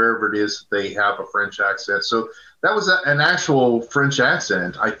Montreal or wherever it is they have a French accent. So that was an actual French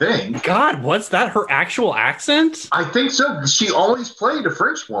accent, I think. God, was that her actual accent? I think so. She always played a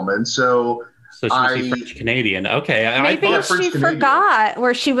French woman, so she must be French Canadian. Okay, maybe she forgot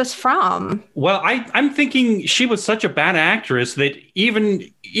where she was from. Well, I'm thinking she was such a bad actress that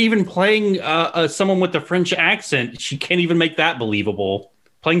even playing someone with a French accent, she can't even make that believable.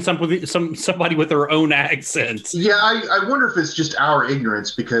 Playing somebody with her own accent. Yeah, I wonder if it's just our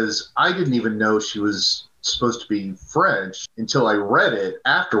ignorance, because I didn't even know she was supposed to be French until I read it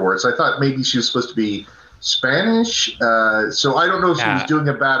afterwards. I thought maybe she was supposed to be Spanish. So I don't know if she was doing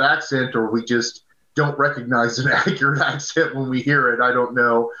a bad accent or we just don't recognize an accurate accent when we hear it. I don't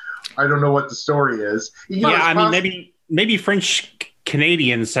know what the story is. Maybe French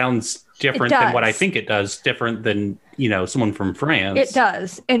Canadian sounds different than what I think it does. Different than someone from France. It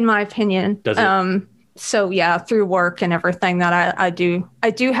does, in my opinion. Does it? So yeah, through work and everything that I do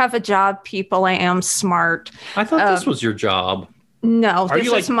have a job. People, I am smart. I thought this was your job. No,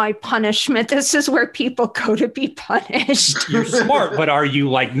 this is my punishment. This is where people go to be punished. You're smart, but are you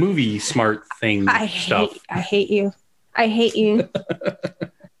like movie smart thing stuff? I hate you.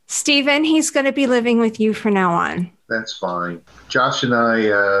 Stephen, he's going to be living with you from now on. That's fine. Josh and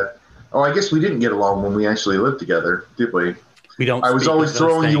I, I guess we didn't get along when we actually lived together, did we? We don't. I was always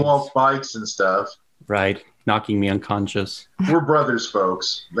throwing you off bikes and stuff. Right. Knocking me unconscious. We're brothers,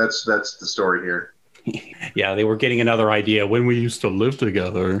 folks. That's the story here. Yeah, they were getting another idea when we used to live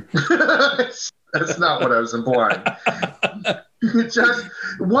together. That's not what I was implying. Just,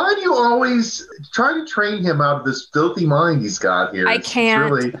 why do you always try to train him out of this filthy mind he's got here? I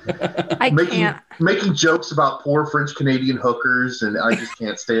can't. Really making jokes about poor French Canadian hookers, and I just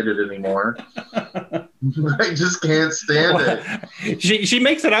can't stand it anymore. I just can't stand it. She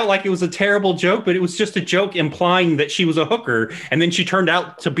makes it out like it was a terrible joke, but it was just a joke implying that she was a hooker, and then she turned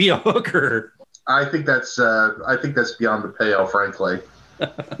out to be a hooker. I think that's beyond the pale, frankly.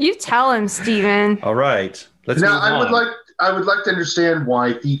 You tell him, Stephen. All right. Let's move on. I would like to understand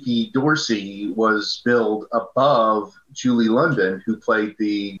why Fifi Dorsey was billed above Julie London, who played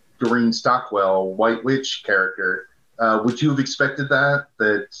the Doreen Stockwell White Witch character. Would you have expected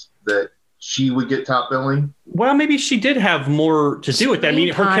that she would get top billing? Well, maybe she did have more to do with that. I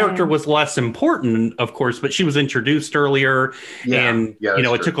mean, her character was less important, of course, but she was introduced earlier, and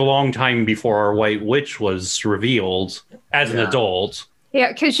it took a long time before our White Witch was revealed as an adult.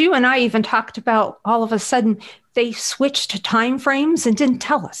 Yeah, because you and I even talked about all of a sudden they switched to time frames and didn't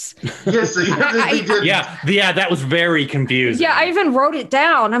tell us. Yes, they did. Yeah, that was very confusing. Yeah, I even wrote it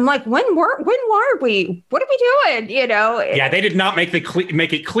down. I'm like, when were we? What are we doing? Yeah, they did not make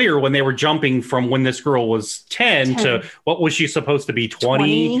it clear when they were jumping from when this girl was 10 to what was she supposed to be,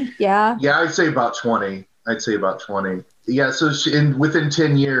 20? Yeah. Yeah, I'd say about 20. Yeah, so within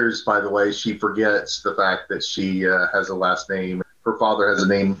 10 years, by the way, she forgets the fact that she has a last name. Her father has a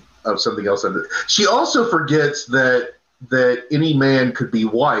name of something else. She also forgets that any man could be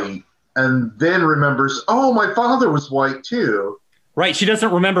white, and then remembers, oh, my father was white too. Right. She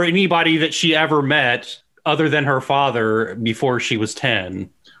doesn't remember anybody that she ever met other than her father before she was 10.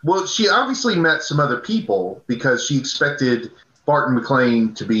 Well, she obviously met some other people because she expected Barton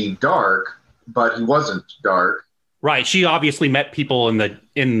McLean to be dark, but he wasn't dark. Right. She obviously met people in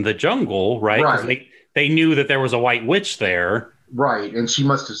the jungle, right? Right. They knew that there was a white witch there. Right, and she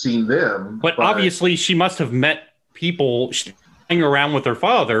must have seen them. But obviously she must have met people, around with her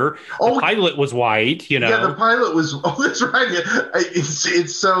father. Oh, the pilot was white, you know. Yeah, the pilot was. Oh, that's right.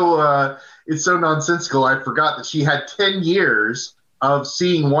 It's so nonsensical. I forgot that she had 10 years of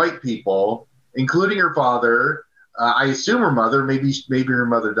seeing white people, including her father. I assume her mother. Maybe her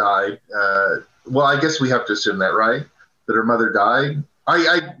mother died. Well, I guess we have to assume that, right? That her mother died.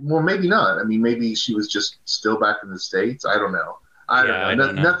 Well, maybe not. I mean, maybe she was just still back in the States. I don't know. I don't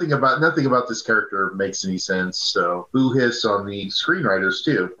know. Nothing about this character makes any sense. So, boo hiss on the screenwriters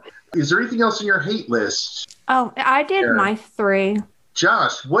too. Is there anything else in your hate list? Oh, I did my 3.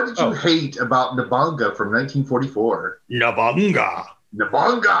 Josh, what did you hate about Nabanga from 1944? Nabanga.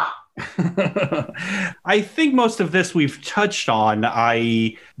 I think most of this we've touched on.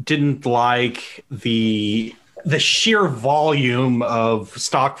 I didn't like the sheer volume of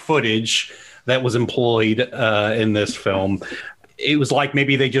stock footage that was employed in this film. It was like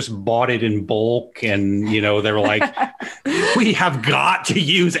maybe they just bought it in bulk and, you know, they were like, we have got to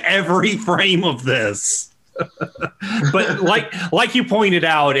use every frame of this. But like you pointed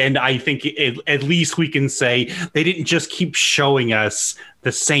out, and I think at least we can say they didn't just keep showing us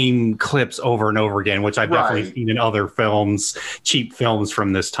the same clips over and over again, which I've definitely seen in other films, cheap films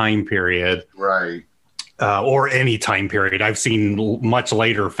from this time period. Right. Or any time period. I've seen much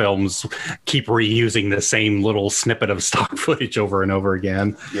later films keep reusing the same little snippet of stock footage over and over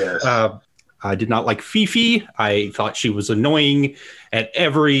again. Yes. I did not like Fifi. I thought she was annoying at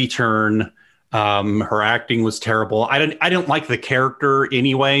every turn. Her acting was terrible. I didn't like the character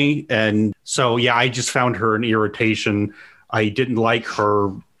anyway. And so, yeah, I just found her an irritation. I didn't like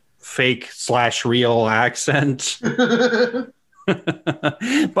her fake/real accent.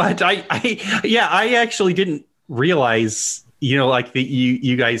 But I actually didn't realize, you know, like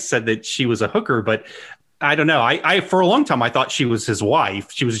you guys said that she was a hooker, but I don't know. I for a long time I thought she was his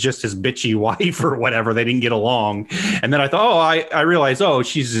wife. She was just his bitchy wife or whatever. They didn't get along, and then I thought, I realized,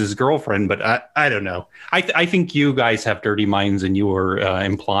 she's his girlfriend. But I don't know. I think you guys have dirty minds, and you were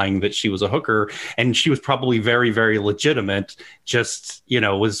implying that she was a hooker, and she was probably very, very legitimate. Just, you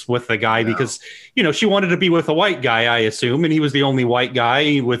know, was with the guy because, you know, she wanted to be with a white guy, I assume, and he was the only white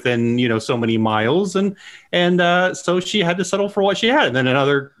guy within, you know, so many miles, and so she had to settle for what she had. And then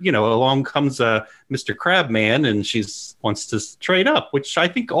along comes Mr. Crabman, and she wants to trade up, which I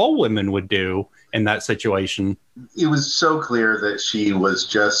think all women would do in that situation. It was so clear that she was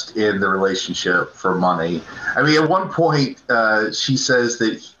just in the relationship for money. I mean, at one point, she says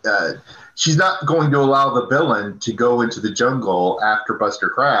that she's not going to allow the villain to go into the jungle after Buster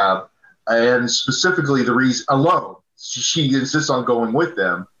Crab, and specifically the reason alone. She insists on going with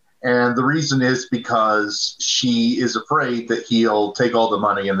them. And the reason is because she is afraid that he'll take all the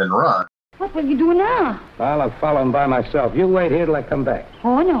money and then run. What will you do now? Well, I'll follow him by myself. You wait here till I come back.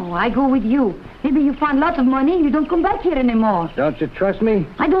 Oh, no, I go with you. Maybe you find lots of money and you don't come back here anymore. Don't you trust me?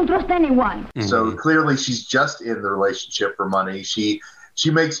 I don't trust anyone. Mm-hmm. So clearly she's just in the relationship for money. She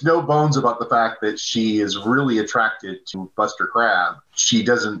makes no bones about the fact that she is really attracted to Buster Crab. She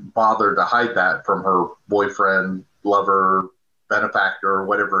doesn't bother to hide that from her boyfriend, lover, benefactor,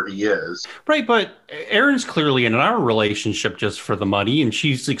 whatever he is. Right, but Erin's clearly in our relationship just for the money, and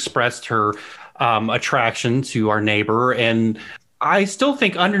she's expressed her attraction to our neighbor. And I still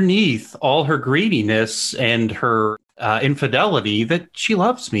think underneath all her greediness and her infidelity that she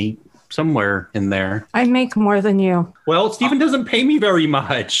loves me somewhere in there. I make more than you. Well, Stephen doesn't pay me very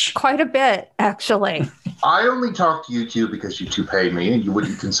much. Quite a bit, actually. I only talk to you two because you two pay me, and you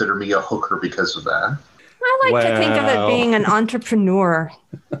wouldn't consider me a hooker because of that. I like to think of it being an entrepreneur.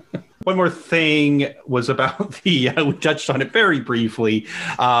 One more thing was about we touched on it very briefly,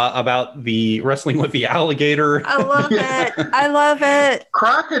 about the wrestling with the alligator. I love it. I love it.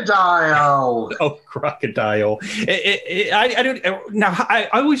 Crocodile. Oh, crocodile. I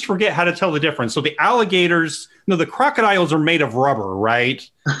always forget how to tell the difference. So the alligators, the crocodiles are made of rubber, right?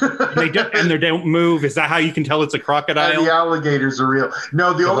 They don't move. Is that how you can tell it's a crocodile? And the alligators are real.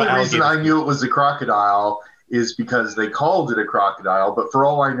 No, the only reason I knew it was a crocodile is because they called it a crocodile, but for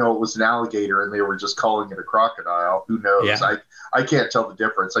all I know, it was an alligator and they were just calling it a crocodile. Who knows? Yeah. I can't tell the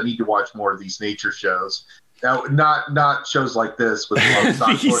difference. I need to watch more of these nature shows. Now, not shows like this with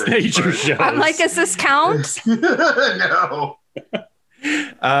these nature shows. I'm like, does this count? No.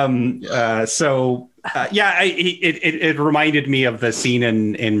 It reminded me of the scene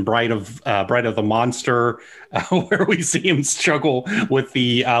in Bride of the Monster, where we see him struggle with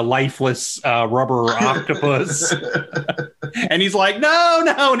the lifeless rubber octopus, and he's like, no,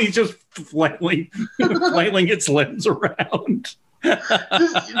 and he's just flailing its limbs around.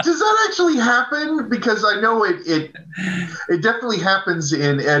 Does that actually happen? Because I know it definitely happens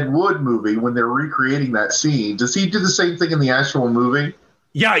in Ed Wood movie when they're recreating that scene. Does he do the same thing in the actual movie?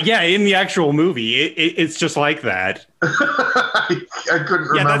 Yeah, in the actual movie, it's just like that. I couldn't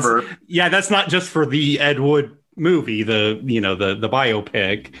remember. That's not just for the Ed Wood movie, the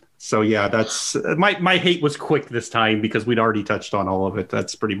biopic. So yeah, that's my hate was quick this time because we'd already touched on all of it.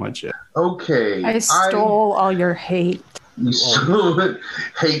 That's pretty much it. Okay, I stole all your hate. You stole it,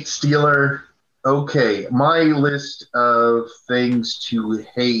 hate stealer. Okay, my list of things to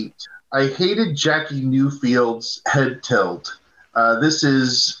hate. I hated Jackie Newfield's head tilt. This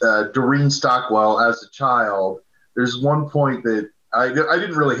is Doreen Stockwell as a child. There's one point that I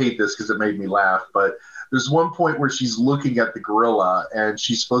didn't really hate this because it made me laugh, but there's one point where she's looking at the gorilla and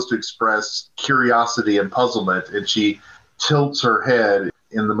she's supposed to express curiosity and puzzlement, and she tilts her head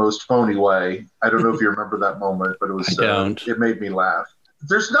in the most phony way. I don't know if you remember that moment, but it made me laugh.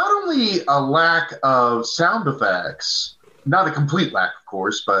 There's not only a lack of sound effects, not a complete lack, of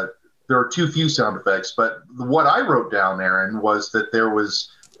course, but there are too few sound effects. But what I wrote down, Aaron, was that there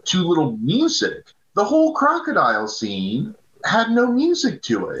was too little music. The whole crocodile scene had no music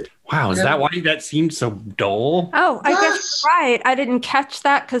to it. Wow, is that why that seemed so dull? Oh, I guess you're right. I didn't catch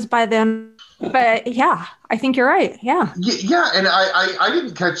that because by then, but yeah, I think you're right. Yeah. Yeah, and I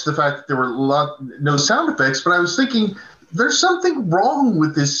didn't catch the fact that there were no sound effects, but I was thinking there's something wrong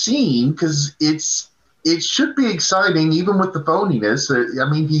with this scene because it should be exciting even with the phoniness. I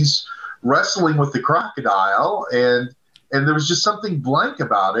mean, he's wrestling with the crocodile and there was just something blank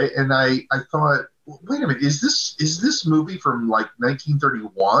about it, and I thought, wait a minute, is this movie from like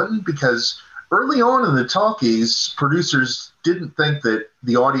 1931? Because early on in the talkies, producers didn't think that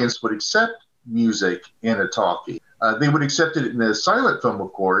the audience would accept music in a talkie. They would accept it in a silent film,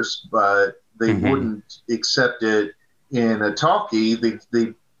 of course, but they wouldn't accept it in a talkie.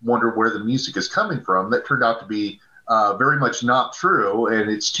 They wonder where the music is coming from. That turned out to be very much not true, and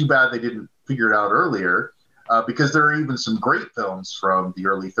it's too bad they didn't figure it out earlier. Because there are even some great films from the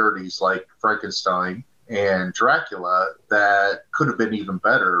early 30s, like Frankenstein and Dracula, that could have been even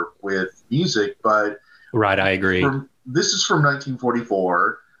better with music. But right, I agree. This is from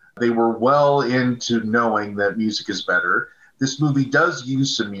 1944. They were well into knowing that music is better. This movie does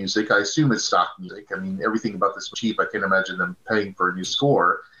use some music. I assume it's stock music. I mean, everything about this was cheap. I can't imagine them paying for a new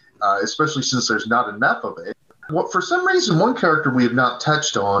score, especially since there's not enough of it. For some reason, one character we have not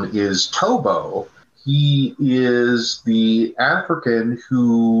touched on is Tobo. He is the African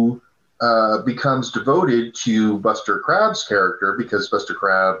who becomes devoted to Buster Crabbe's character because Buster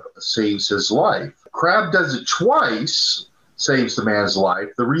Crabbe saves his life. Crabbe does it twice, saves the man's life.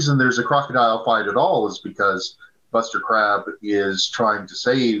 The reason there's a crocodile fight at all is because Buster Crabbe is trying to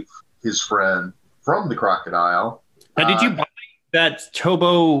save his friend from the crocodile. Now, did you buy that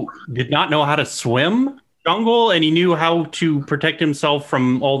Tobo did not know how to swim? Jungle, and he knew how to protect himself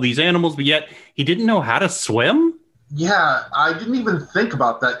from all these animals, but yet he didn't know how to swim? Yeah, I didn't even think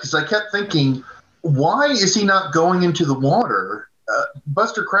about that because I kept thinking, why is he not going into the water?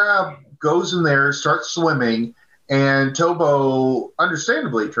 Buster Crabbe goes in there, starts swimming, and Tobo,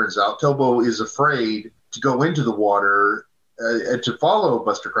 understandably, it turns out, Tobo is afraid to go into the water to follow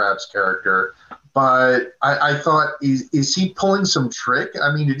Buster Crabbe's character. But I thought, is he pulling some trick?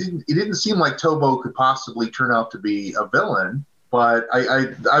 I mean, it didn't seem like Tobo could possibly turn out to be a villain. But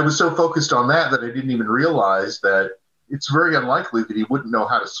I was so focused on that I didn't even realize that it's very unlikely that he wouldn't know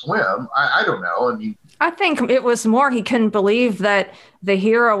how to swim. I don't know. I mean, I think it was more he couldn't believe that the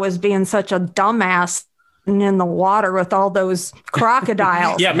hero was being such a dumbass in the water with all those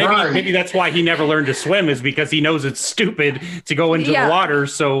crocodiles. Yeah, maybe that's why he never learned to swim, is because he knows it's stupid to go into the water.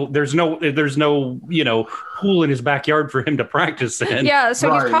 So there's no pool in his backyard for him to practice in. Yeah,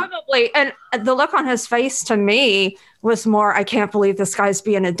 so he's probably, and the look on his face to me was more, I can't believe this guy's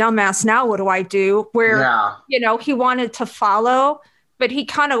being a dumbass. Now what do I do? Where he wanted to follow, but he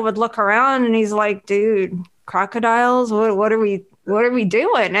kind of would look around and he's like, dude, crocodiles, what are we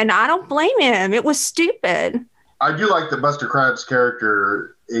doing? And I don't blame him. It was stupid. I do like that Buster Crabbe's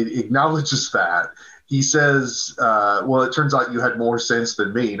character acknowledges that. He says, well, it turns out you had more sense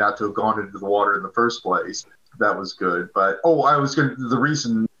than me not to have gone into the water in the first place. That was good. But, the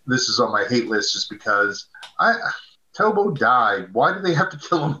reason this is on my hate list is because Tobo died. Why did they have to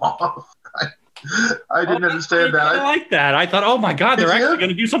kill him off? I didn't understand that. I like that. I thought, oh my God, they're actually going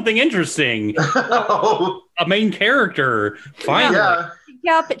to do something interesting. A main character. Finally.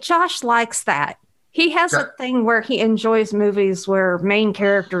 Yeah, but Josh likes that. He has a thing where he enjoys movies where main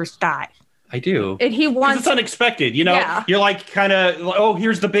characters die. I do. And he 'Cause wants it's unexpected, you know. Yeah. You're like kind of, oh,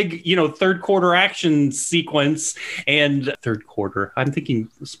 here's the big, third quarter action sequence, and third quarter. I'm thinking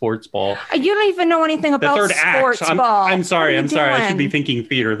sports ball. You don't even know anything The about third sports act. ball. I'm sorry. What are you I should be doing? thinking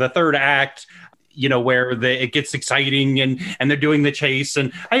theater. The third act. Where it gets exciting and they're doing the chase,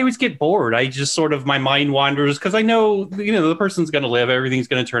 and I always get bored. I just sort of, my mind wanders because I know, the person's going to live, everything's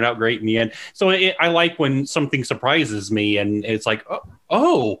going to turn out great in the end. So I like when something surprises me and it's like,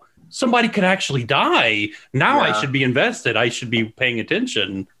 oh, somebody could actually die. Now I should be invested. I should be paying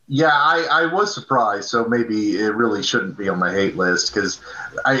attention. Yeah, I was surprised, so maybe it really shouldn't be on my hate list because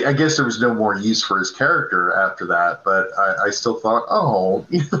I guess there was no more use for his character after that, but I still thought,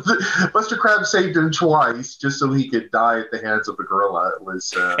 Buster Crabbe saved him twice just so he could die at the hands of a gorilla. It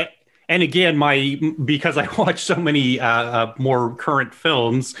was... And again, because I watched so many more current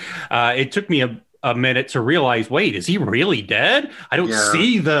films, it took me a minute to realize, wait, is he really dead? I don't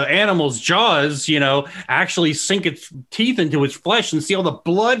see the animal's jaws, actually sink its teeth into his flesh and see all the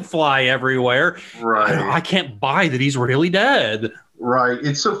blood fly everywhere. Right. I can't buy that he's really dead. Right.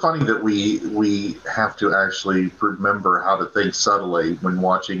 It's so funny that we have to actually remember how to think subtly when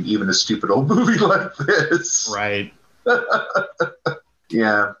watching even a stupid old movie like this. Right.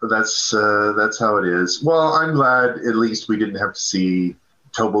 Yeah, but that's how it is. Well, I'm glad at least we didn't have to see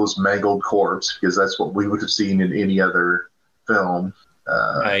Tobo's mangled corpse because that's what we would have seen in any other film.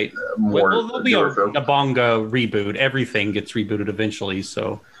 Right. There'll be a Bongo reboot. Everything gets rebooted eventually.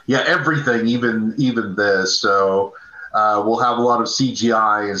 So yeah, everything, even this. So we'll have a lot of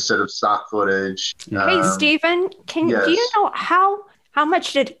CGI instead of stock footage. Hey, Stephen, do you know how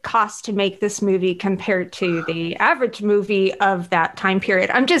much did it cost to make this movie compared to the average movie of that time period?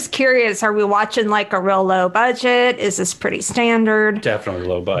 I'm just curious. Are we watching like a real low budget? Is this pretty standard? Definitely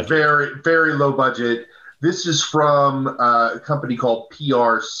low budget. Very, very low budget. This is from a company called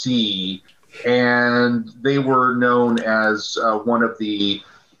PRC, and they were known as one of the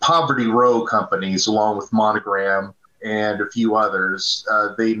Poverty Row companies, along with Monogram and a few others.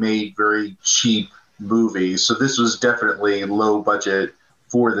 They made very cheap movies, so this was definitely low budget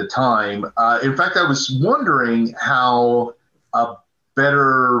for the time. In fact, I was wondering how a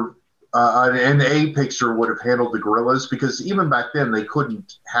better an A picture would have handled the gorillas, because even back then they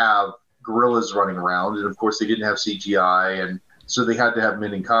couldn't have gorillas running around, and of course they didn't have CGI, and so they had to have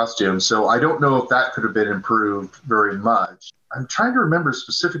men in costumes. So I don't know if that could have been improved very much. I'm trying to remember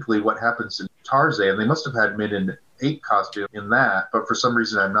specifically what happens in Tarzan. They must have had men in ape costume in that, but for some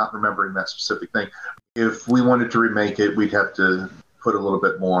reason I'm not remembering that specific thing. If we wanted to remake it, we'd have to put a little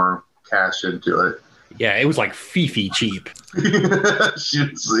bit more cash into it. Yeah, it was like Fifi cheap.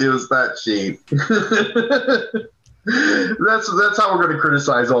 It was that cheap. That's how we're going to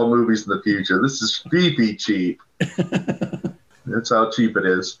criticize all movies in the future. This is Fifi cheap. That's how cheap it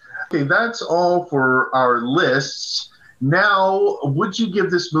is. Okay, that's all for our lists. Now, would you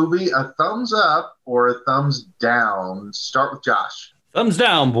give this movie a thumbs up or a thumbs down? Start with Josh. Thumbs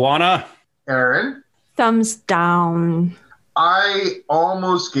down, Buana. Aaron? Thumbs down. I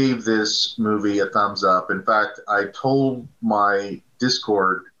almost gave this movie a thumbs up. In fact, I told my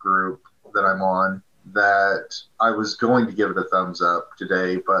Discord group that I'm on that I was going to give it a thumbs up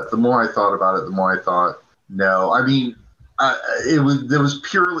today, but the more I thought about it, the more I thought, no. I mean, it was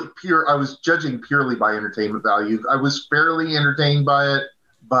pure. I was judging purely by entertainment value. I was fairly entertained by it,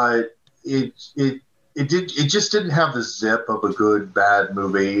 but it just didn't have the zip of a good bad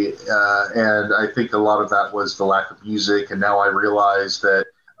movie, and I think a lot of that was the lack of music. And now I realize that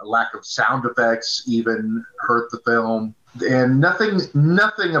a lack of sound effects even hurt the film. And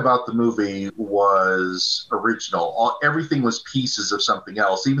nothing about the movie was original. Everything was pieces of something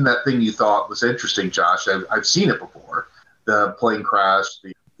else. Even that thing you thought was interesting, Josh. I've seen it before. The plane crash,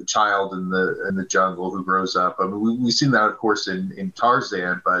 the child in the jungle who grows up. I mean, we've seen that, of course, in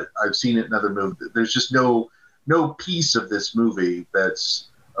Tarzan, but I've seen it in other movies. There's just no piece of this movie that's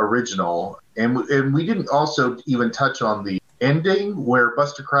original. And we didn't also even touch on the ending where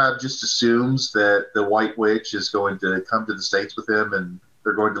Buster Crabbe just assumes that the White Witch is going to come to the States with him and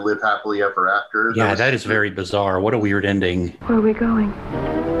they're going to live happily ever after. Yeah, that is very bizarre. What a weird ending. Where are we going?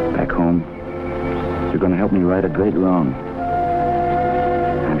 Back home. You're going to help me right a great wrong.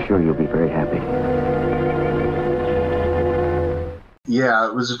 I'm sure you'll be very happy. Yeah,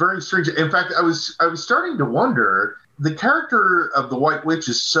 it was very strange. In fact, I was starting to wonder, the character of the White Witch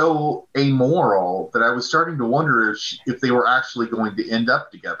is so amoral that I was starting to wonder if they were actually going to end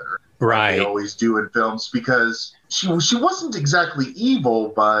up together. Right. Like they always do in films, because she wasn't exactly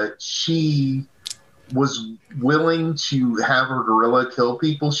evil, but she was willing to have her gorilla kill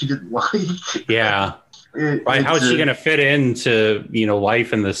people she didn't like. Yeah. Right? How is she going to fit into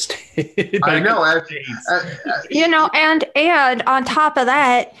life in the state? I know. And on top of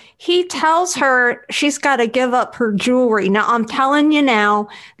that, he tells her she's got to give up her jewelry. Now, I'm telling you now,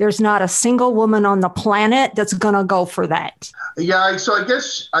 there's not a single woman on the planet that's going to go for that. Yeah, so I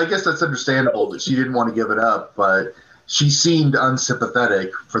guess that's understandable that she didn't want to give it up, but she seemed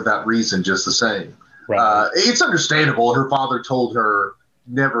unsympathetic for that reason, just the same. Right. It's understandable. Her father told her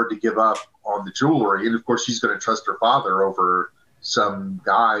never to give up on the jewelry, and of course she's going to trust her father over some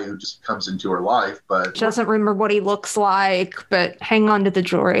guy who just comes into her life, but she doesn't remember what he looks like, but hang on to the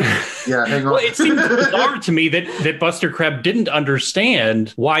jewelry. Yeah, hang on. Well, it seems bizarre to me that Buster Crabbe didn't understand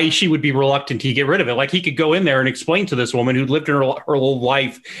why she would be reluctant to get rid of it. Like, he could go in there and explain to this woman who'd lived in her whole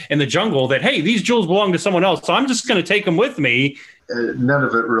life in the jungle that, hey, these jewels belong to someone else, so I'm just going to take them with me. None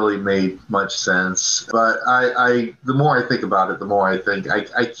of it really made much sense, but I the more I think about it, the more I think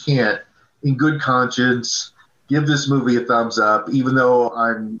I can't, in good conscience, give this movie a thumbs up, even though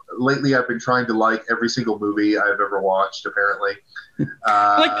I've been trying to like every single movie I've ever watched, apparently.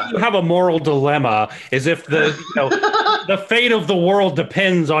 Like you have a moral dilemma, as if the fate of the world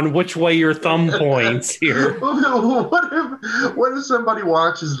depends on which way your thumb points here. What if somebody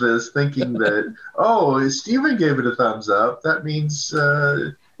watches this thinking that, Steven gave it a thumbs up, that means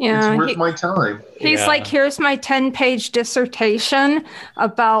it's worth my time. He's like, here's my 10-page dissertation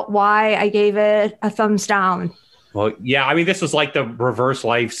about why I gave it a thumbs down. Well, yeah, I mean, this is like the Reverse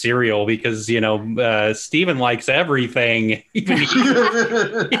Life cereal because, Steven likes everything. Even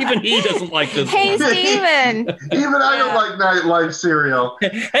he doesn't like this. Hey, Steven! Even I don't like Nightlife cereal.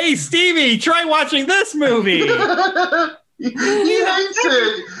 Hey, Stevie, try watching this movie. He hates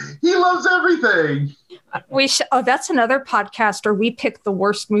it. He loves everything. That's another podcast where we pick the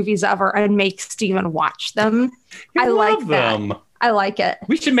worst movies ever and make Steven watch them. I like them. I like it.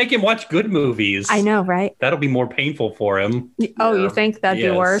 We should make him watch good movies. I know, right? That'll be more painful for him. Oh, you think that'd be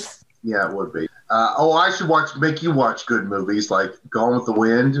worse? Yeah, it would be. I should make you watch good movies like Gone with the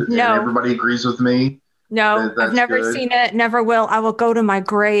Wind. No. And everybody agrees with me. No, I've never seen it. Never will. I will go to my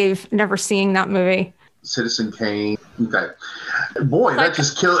grave never seeing that movie. Citizen Kane. Okay. Boy, that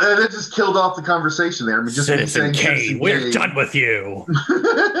just killed off the conversation there. I mean, just Citizen Kane, we're done with you.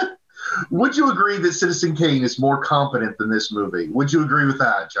 Would you agree that Citizen Kane is more competent than this movie? Would you agree with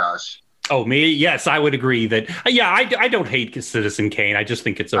that, Josh? Oh, me? Yes, I would agree that. Yeah, I don't hate Citizen Kane. I just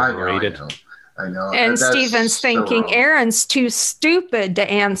think it's overrated. I know. And Steven's thinking Aaron's too stupid to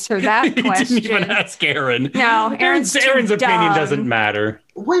answer that question. He didn't even ask Aaron. No, Aaron's opinion dumb. doesn't matter.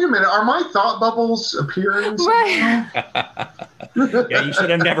 Wait a minute. Are my thought bubbles appearing? Yeah, you should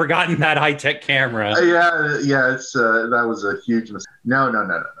have never gotten that high-tech camera. Yeah. It's that was a huge mistake. No.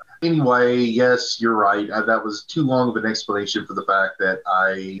 Anyway, yes, you're right. That was too long of an explanation for the fact that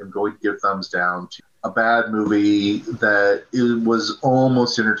I am going to give thumbs down to a bad movie that it was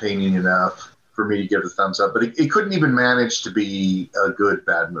almost entertaining enough for me to give a thumbs up, but it couldn't even manage to be a good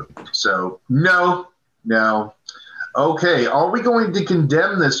bad movie. So no. Okay, are we going to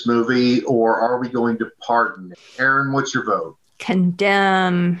condemn this movie or are we going to pardon it? Aaron, what's your vote?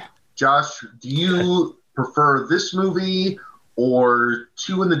 Condemn. Josh, do you prefer this movie or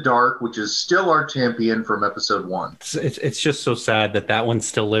Two in the Dark, which is still our champion from episode 1? It's just so sad that one's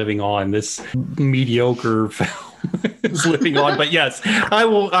still living on. This mediocre film is living on. But yes, I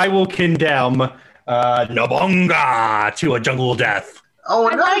will condemn Nabonga to a jungle death. Oh,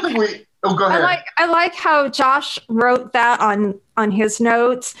 another thing go ahead. I like how Josh wrote that on his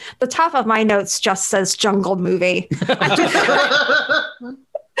notes. The top of my notes just says jungle movie.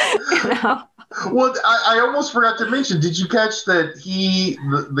 Well, I almost forgot to mention, did you catch that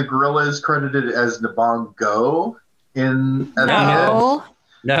the gorilla is credited as Nabongo at the end?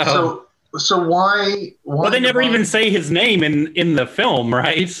 No. So why well, they never even say his name in the film,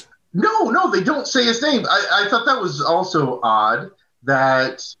 right? No, they don't say his name. I thought that was also odd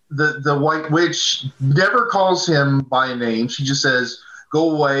that the White Witch never calls him by a name. She just says,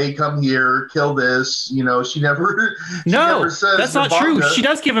 go away, come here, kill this. She never says that's not true. She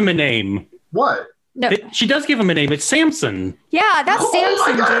does give him a name. What? No. She does give him a name. It's Samson. Yeah, that's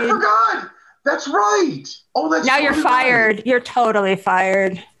Samson, my God, dude. I forgot. That's right. Oh, that's now you're fired. Right. You're totally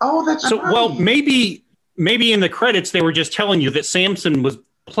fired. Oh, that's so. Right. Well, maybe in the credits they were just telling you that Samson was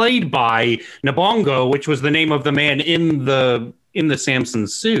played by Nabongo, which was the name of the man in the Samson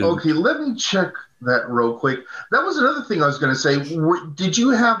suit. Okay, let me check that real quick. That was another thing I was going to say. Did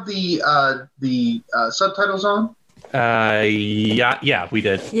you have the subtitles on? Yeah, we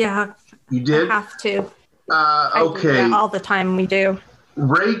did. Yeah. You did? I have to. Okay. All the time we do.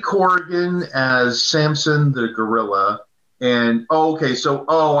 Ray Corrigan as Samson the gorilla. And,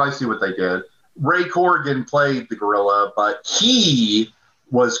 I see what they did. Ray Corrigan played the gorilla, but he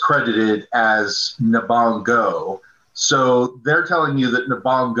was credited as Nabongo. So they're telling you that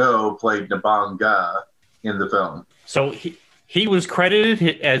Nabongo played Nabonga in the film. So he was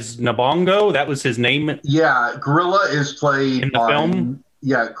credited as Nabongo. That was his name. Yeah, gorilla is played in the film.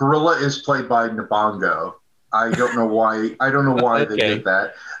 Yeah, gorilla is played by Nabongo. I don't know why. I don't know why Okay. they did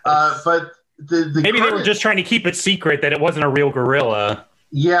that. But the Maybe they were credit- just trying to keep it secret that it wasn't a real gorilla.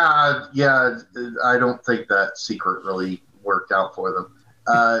 Yeah. I don't think that secret really worked out for them.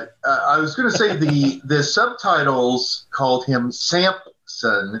 I was going to say the subtitles called him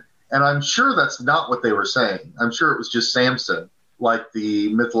Samson, and I'm sure that's not what they were saying. I'm sure it was just Samson, like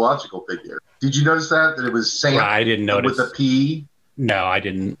the mythological figure. Did you notice that it was Sam? I didn't notice. With a P. No, I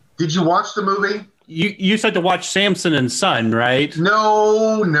didn't. Did you watch the movie? You said to watch Samson and Son, right?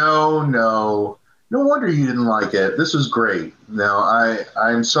 No. No wonder you didn't like it. This was great. No,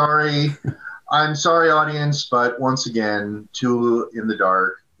 I'm sorry. I'm sorry, audience, but once again, Two in the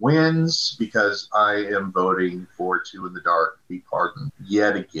Dark wins because I am voting for Two in the Dark to be pardoned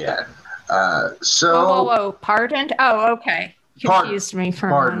yet again. Whoa. Pardoned? Oh, okay. Confused me for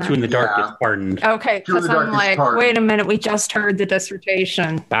a minute. Two in the Dark Yeah. gets pardoned. Okay, Two in because the Dark I'm is like, pardoned. wait a minute, we just heard the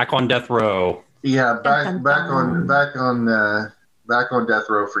dissertation. Back on death row. Yeah, back on death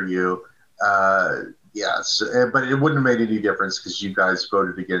row for you. Yes, but it wouldn't have made any difference because you guys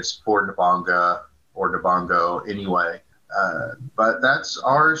voted against poor Nabonga or Nabongo anyway. But that's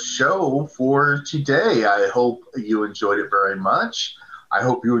our show for today. I hope you enjoyed it very much. I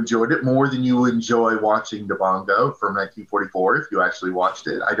hope you enjoyed it more than you enjoy watching Nabongo from 1944. If you actually watched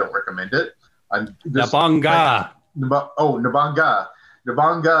it, I don't recommend it. Nabonga. Nabonga.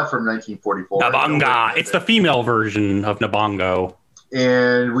 Nabonga from 1944. Nabonga. It's the female version of Nabongo.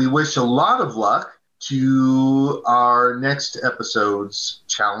 And we wish a lot of luck to our next episode's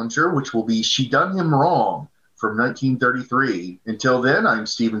challenger, which will be She Done Him Wrong from 1933. Until then, I'm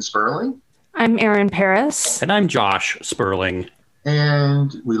Stephen Sperling. I'm Erin Paris. And I'm Josh Sperling.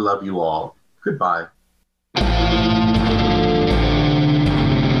 And we love you all. Goodbye.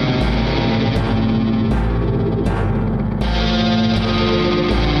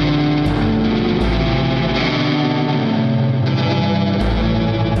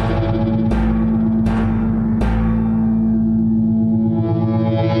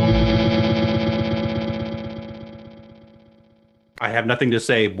 I have nothing to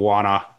say, Buana.